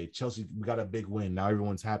 Boxing Day. Chelsea, we got a big win. Now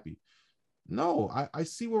everyone's happy. No, I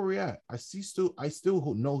see where we're at. I still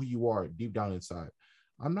know who you are deep down inside.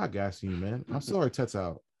 I'm not gassing you, man. I'm still Arteta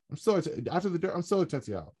out. I'm still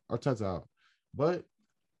Arteta out. But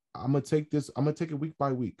I'm gonna take it week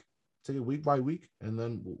by week. Take it week by week, and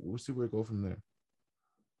then we'll see where it go from there.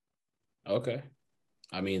 Okay.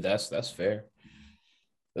 I mean, that's fair.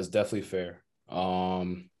 That's definitely fair.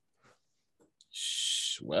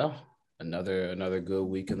 Well, another good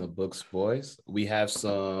week in the books, boys. We have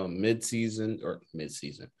some midweek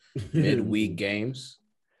games.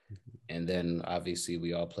 And then obviously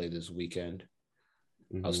we all play this weekend.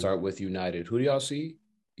 Mm-hmm. I'll start with United. Who do y'all see?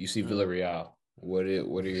 You see Villarreal. What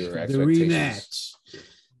are your expectations?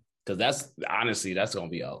 Because that's gonna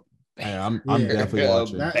be out. I'm definitely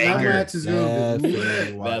watching. That match is gonna be.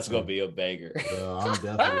 That's gonna be a banger. Yo, I'm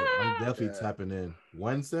definitely tapping in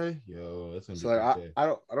Wednesday. Yo, that's gonna be. So like,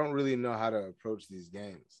 I don't really know how to approach these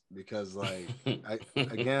games because like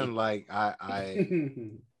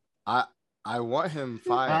I want him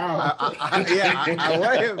fired. I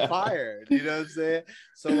want him fired. You know what I'm saying?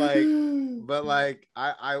 So like, but like,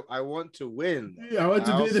 I want to win. Yeah, I want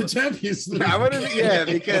to be the Champions League. I want to,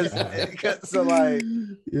 because so like,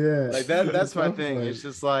 like that's my thing. It's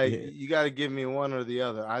just like you got to give me one or the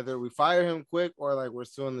other. Either we fire him quick or like we're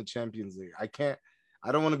still in the Champions League. I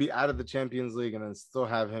don't want to be out of the Champions League and then still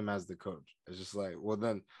have him as the coach. It's just like, well,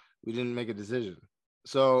 then we didn't make a decision.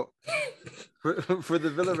 So for the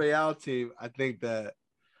Villarreal team, I think that,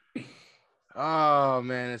 oh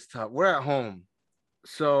man, it's tough. We're at home,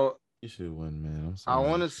 so you should win, man. I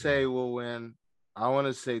want to say we'll win. I want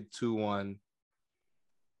to say 2-1.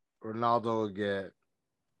 I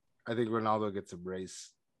think Ronaldo gets a brace,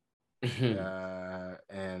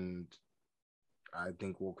 and I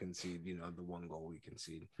think we'll concede. The 1 goal we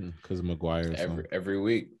concede because Maguire. Every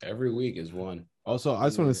week is one. Also, I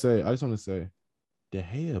just want to say. De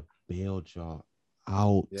Gea bailed y'all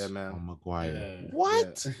out on Maguire. Yeah.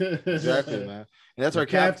 What? Yeah. Exactly, man. And that's our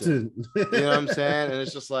captain. You know what I'm saying? And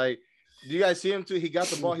it's just like, do you guys see him too? He got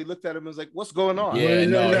the ball. He looked at him and was like, "What's going on?" Yeah,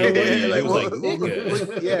 no. He was like,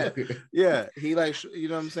 nigga. Yeah. He like, you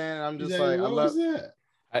know what I'm saying? I'm just like, I love that.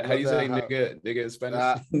 How you say nigga in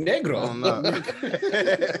Spanish? Negro.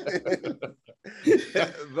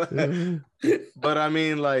 But I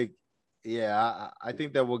mean, like, I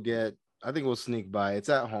think that I think we'll sneak by. It's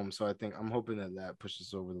at home, so I'm hoping that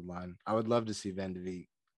pushes over the line. I would love to see Van de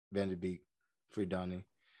Beek free Donny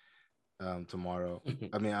tomorrow.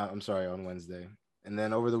 I mean, I'm sorry, on Wednesday. And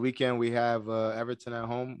then over the weekend we have Everton at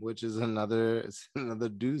home, which is another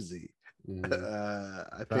doozy.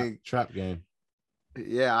 I think trap game.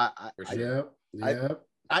 Yeah,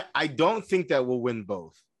 I don't think that we'll win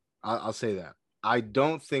both. I'll say that. I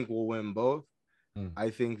don't think we'll win both.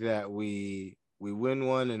 I think that we win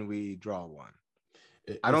one and we draw one.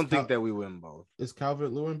 I don't think that we win both. Is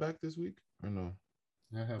Calvert-Lewin back this week or no?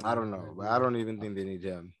 I don't know, but I don't even think they need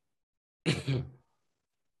him.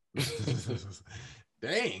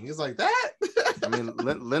 Dang, it's like that. I mean,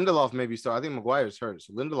 Lindelof may be starting. I think Maguire's hurt,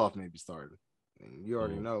 so Lindelof may be starting. You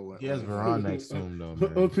already know. He has Varane next to him, though,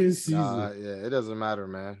 man. Open season. Yeah, it doesn't matter,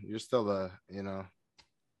 man. You're still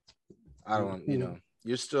I don't,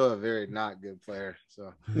 you're still a very not good player.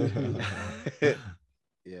 So,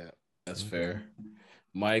 yeah, that's fair.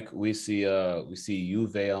 Mike, we see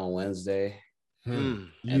Juve on Wednesday. Hmm.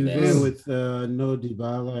 And Juve then with no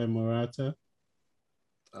Dybala and Morata.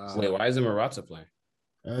 wait, why isn't Morata playing?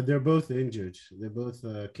 They're both injured. They both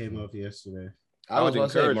came off yesterday. I would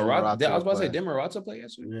encourage Morata. I was about to say, play. did Morata play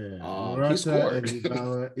yesterday? Yeah, He Morata scored. and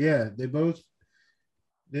Dybala. Yeah, they're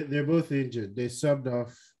both injured. They subbed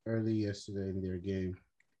off early yesterday in their game.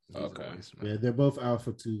 Okay. Yeah, they're both out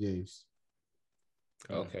for 2 games.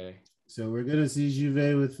 Okay. So we're gonna see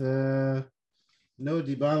Juve with no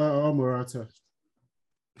Dybala or Morata.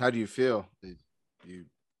 How do you feel?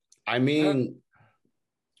 I mean,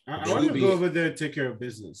 I want to go over there and take care of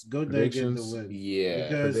business. Go there and get the win. Yeah.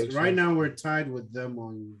 Because right now we're tied with them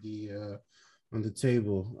on the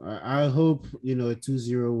table. I hope a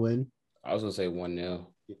 2-0 win. I was gonna say 1-0.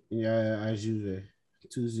 Yeah, as Juve.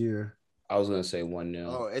 2-0. I was gonna say 1-0.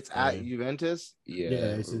 Oh, it's at Juventus? Yeah,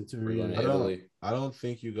 it's in we're going to I Italy. don't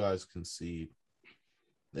think you guys concede,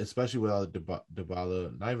 especially without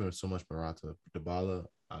Dybala. Not even so much Morata, Dybala.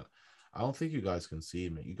 I don't think you guys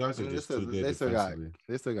concede, man. You guys are just too good defensively.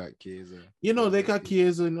 They still got Chiesa. They got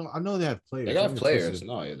Chiesa. I know they have players. They got players.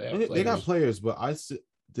 No, they have players. They got players, but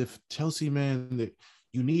Chelsea, man,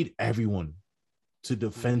 you need everyone to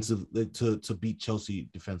to beat Chelsea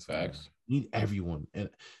defensively. Facts. You need everyone, and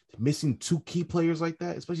missing 2 key players like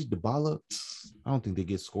that, especially Dybala, I don't think they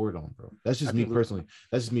get scored on, bro. That's just me personally.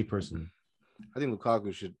 I think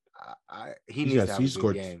Lukaku should. He needs to have a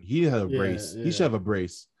good game. He had a brace. He should have a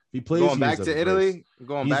brace. If he plays going back to Italy.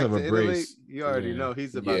 You already know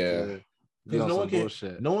he's about to. Because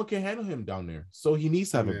no one can handle him down there, so he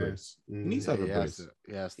needs to have a brace. He needs to have a brace.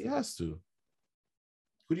 He has to.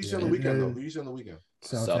 Who do you see on the weekend, though? Who do you see on the weekend?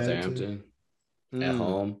 Southampton. At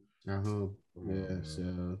home. Yeah,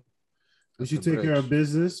 so we should take care of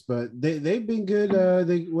business, but they've been good.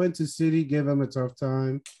 They went to City, gave them a tough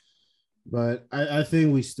time, but I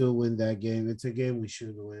think we still win that game. It's a game we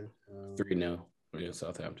should win. 3-0 against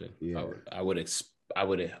Southampton. Yeah. I would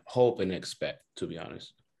hope and expect, to be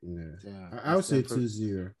honest. Yeah. I would say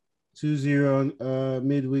 2-0. 2-0 on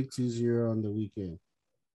midweek, 2-0 on the weekend.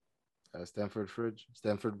 Stamford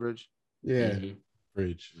Bridge. Yeah. Mm-hmm.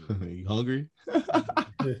 Bridge. You hungry?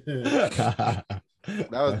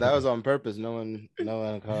 that was on purpose. No one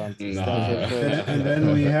called. And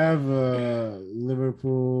then we have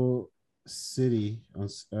Liverpool City on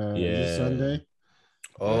Sunday.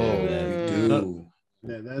 Oh, we do.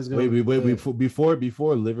 Yeah, that's wait. Before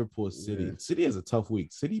Liverpool City. Yeah. City has a tough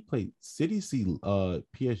week. City see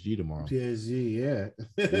PSG tomorrow. PSG, yeah.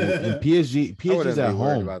 and PSG's at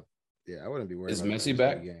home. I wouldn't be worried. Is Messi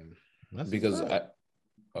back? Game. Because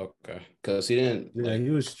because he didn't. Yeah, he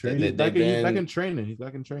was training. He's back in training. He's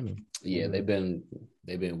back in training. Yeah, they've been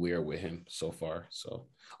weird with him so far. So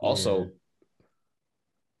also,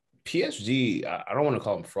 PSG, I don't want to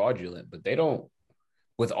call them fraudulent, but they don't.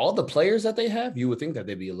 With all the players that they have, you would think that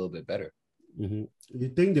they'd be a little bit better. Mm-hmm. You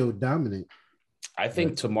think they would dominate? I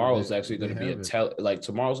think tomorrow's actually going to be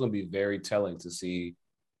tomorrow's going to be very telling to see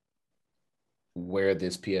where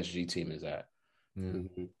this PSG team is at.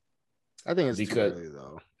 Mm-hmm. I think it's too early,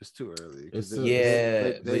 though. It's too early. You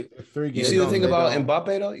see the thing about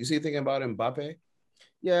Mbappe, though? You see the thing about Mbappe?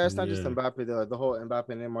 Yeah, it's not just Mbappe, though. The whole Mbappe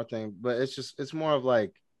and Neymar thing, but it's more of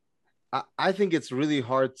like, I think it's really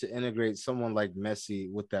hard to integrate someone like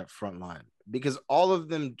Messi with that front line because all of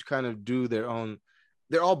them kind of do their own.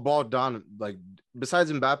 They're all ball dominant. Like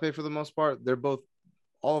besides Mbappe, for the most part,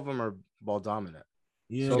 all of them are ball dominant.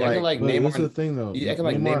 Yeah, so Neymar. What's the thing though? You acting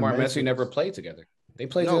like Neymar and Messi never played together. They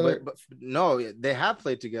played together. No, they have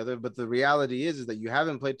played together, but the reality is that you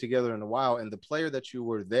haven't played together in a while, and the player that you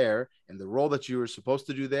were there and the role that you were supposed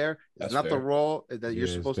to do there is not the role that you're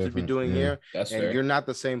supposed to be doing here. That's and fair. You're not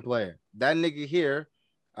the same player. That nigga here,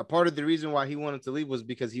 a part of the reason why he wanted to leave was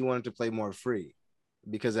because he wanted to play more free.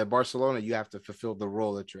 Because at Barcelona, you have to fulfill the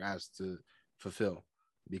role that you're asked to fulfill.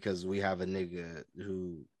 Because we have a nigga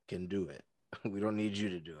who can do it. We don't need you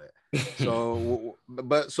to do it. So,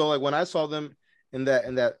 like when I saw them in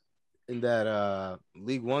that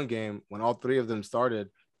League One game, when all 3 of them started,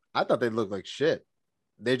 I thought they looked like shit.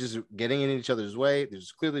 They're just getting in each other's way.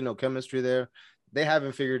 There's clearly no chemistry there. They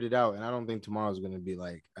haven't figured it out, and I don't think tomorrow's going to be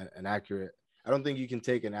like an accurate. I don't think you can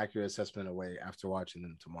take an accurate assessment away after watching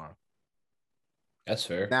them tomorrow. That's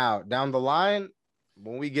fair. Now, down the line,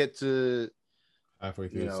 when we get to halfway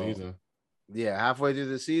through the season. Yeah, halfway through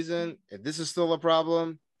the season, if this is still a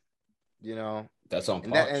problem, that's on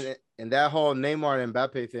Poch. And that whole Neymar and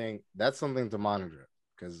Mbappe thing, that's something to monitor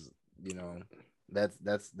because that's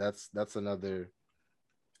another.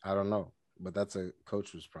 I don't know, but that's a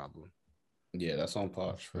coach's problem. Yeah, that's on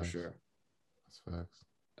Poch for sure. That's facts.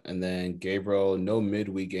 And then Gabriel, no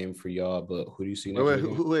midweek game for y'all, but who do you see next Wait,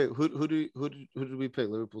 weekend? who did we pick?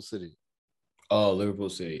 Liverpool City. Oh, Liverpool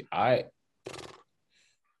City. I'm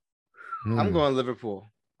going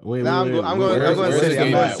Liverpool. Wait, I'm going City.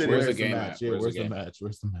 City. Where's the game at? Where's the match?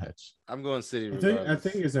 Where's the match? I'm going City. I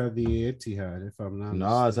think it's at the Etihad, if I'm not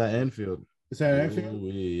mistaken. It's at Anfield. It's at Anfield?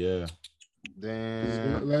 Yeah.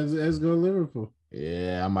 Damn. Let's go Liverpool.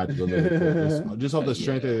 Yeah, I might go Liverpool. Just off the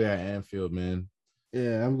strength of that Anfield, man.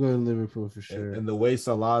 Yeah, I'm going Liverpool for sure. And the way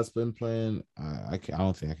Salah's been playing, I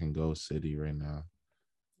don't think I can go City right now.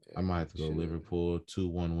 I might have to go Liverpool,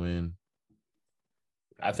 2-1 win.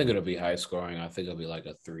 I think it'll be high scoring. I think it'll be like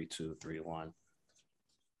a 3-2, 3-1.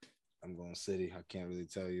 I'm going City. I can't really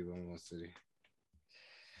tell you, but I'm going City.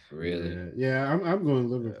 Really? Yeah, I'm going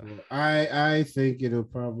Liverpool. Yeah. I think it'll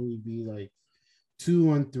probably be like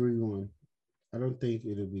 2-1, 3-1. I don't think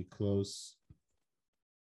it'll be close.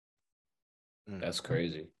 That's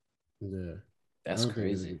crazy. Yeah. That's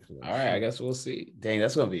crazy. All right, I guess we'll see. Dang,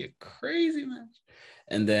 that's gonna be a crazy match.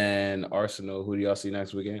 And then Arsenal, who do y'all see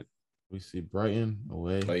next weekend? We see Brighton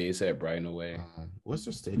away. Oh, you said Brighton away. What's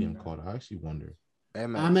their stadium called? I actually wonder.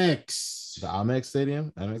 Amex. The Amex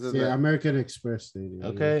Stadium? Yeah, American Express Stadium.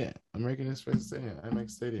 Okay, yeah. American Express Stadium.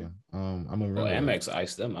 Amex Stadium. I'm a Amex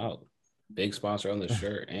iced them out. Big sponsor on the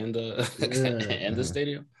shirt and the and the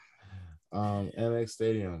stadium. Amex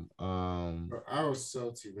Stadium. I was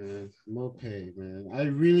salty, man. Mopay, man. I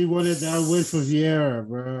really wanted that win for Vieira,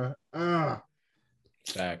 bro.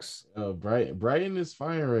 Facts. Brighton is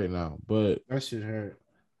fine right now, but that should hurt.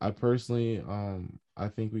 I personally, I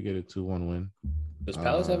think we get a 2-1 win. Does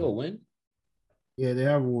Palace have a win? Yeah, they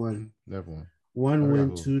have one. They have one. One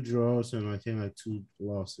win, 2 draws, and I think like 2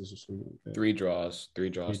 losses or something like that. 3 draws, 2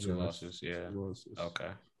 losses. Yeah. 2 losses. Okay.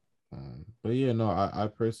 But yeah, no, I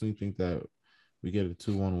personally think that we get a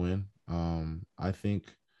 2-1 win. I think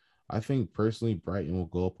personally Brighton will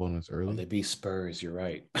go up on us early. Oh, they beat Spurs. You're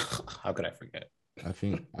right. How could I forget? I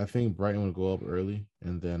think Brighton will go up early,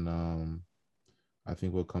 and then I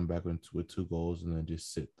think we'll come back with 2 goals, and then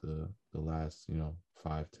just sit the last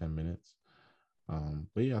 5-10 minutes.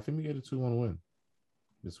 But yeah, I think we get a 2-1 win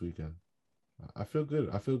this weekend. I feel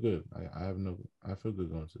good. I feel good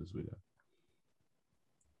going to this weekend.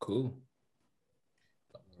 Cool.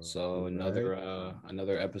 So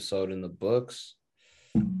another episode in the books.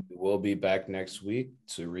 We will be back next week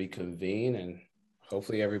to reconvene, and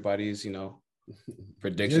hopefully everybody's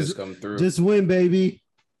predictions come through. Just win, baby.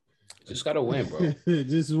 Just gotta win, bro.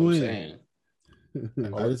 Just win.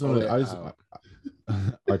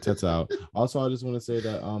 Arteta out. Also, I just want to say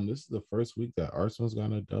that this is the first week that Arsenal's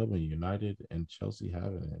gotten a dub and United and Chelsea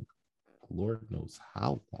haven't, and Lord knows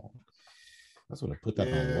how long. I just want to put that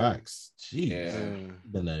on wax. Jeez. Yeah.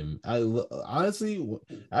 Then honestly,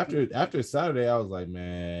 after Saturday, I was like,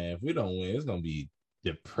 man, if we don't win, it's gonna be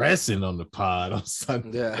depressing on the pod on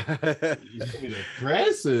Sunday. Yeah, it's gonna be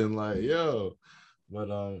depressing. Like, yo. But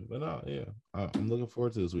no, yeah. I'm looking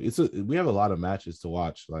forward to this week. We have a lot of matches to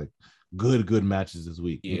watch, like good matches this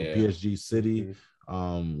week. Yeah. PSG City,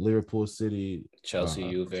 Liverpool City, Chelsea,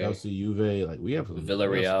 Juve. Like we have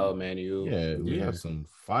Villarreal, Man U. Yeah, we have some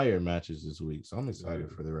fire matches this week. So I'm excited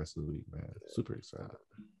for the rest of the week, man. Super excited.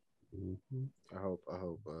 I hope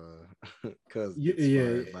because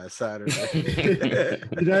by Saturday.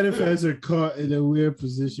 United fans are caught in a weird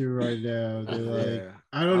position right now. They're like,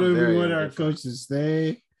 I don't know if we want our coach to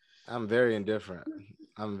stay. I'm very indifferent.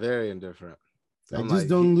 Don't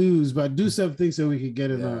lose, but do something so we can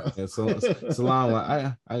get it out. Yeah, so long.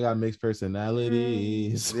 Like, I got mixed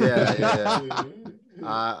personalities. Yeah.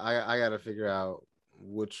 I got to figure out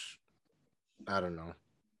which. I don't know.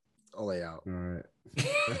 I'll lay out. All right.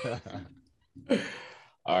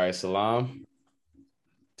 All right, Salam.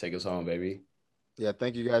 Take us home, baby. Yeah,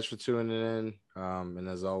 thank you guys for tuning in. And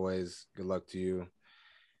as always, good luck to you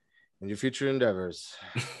in your future endeavors.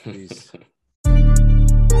 Peace.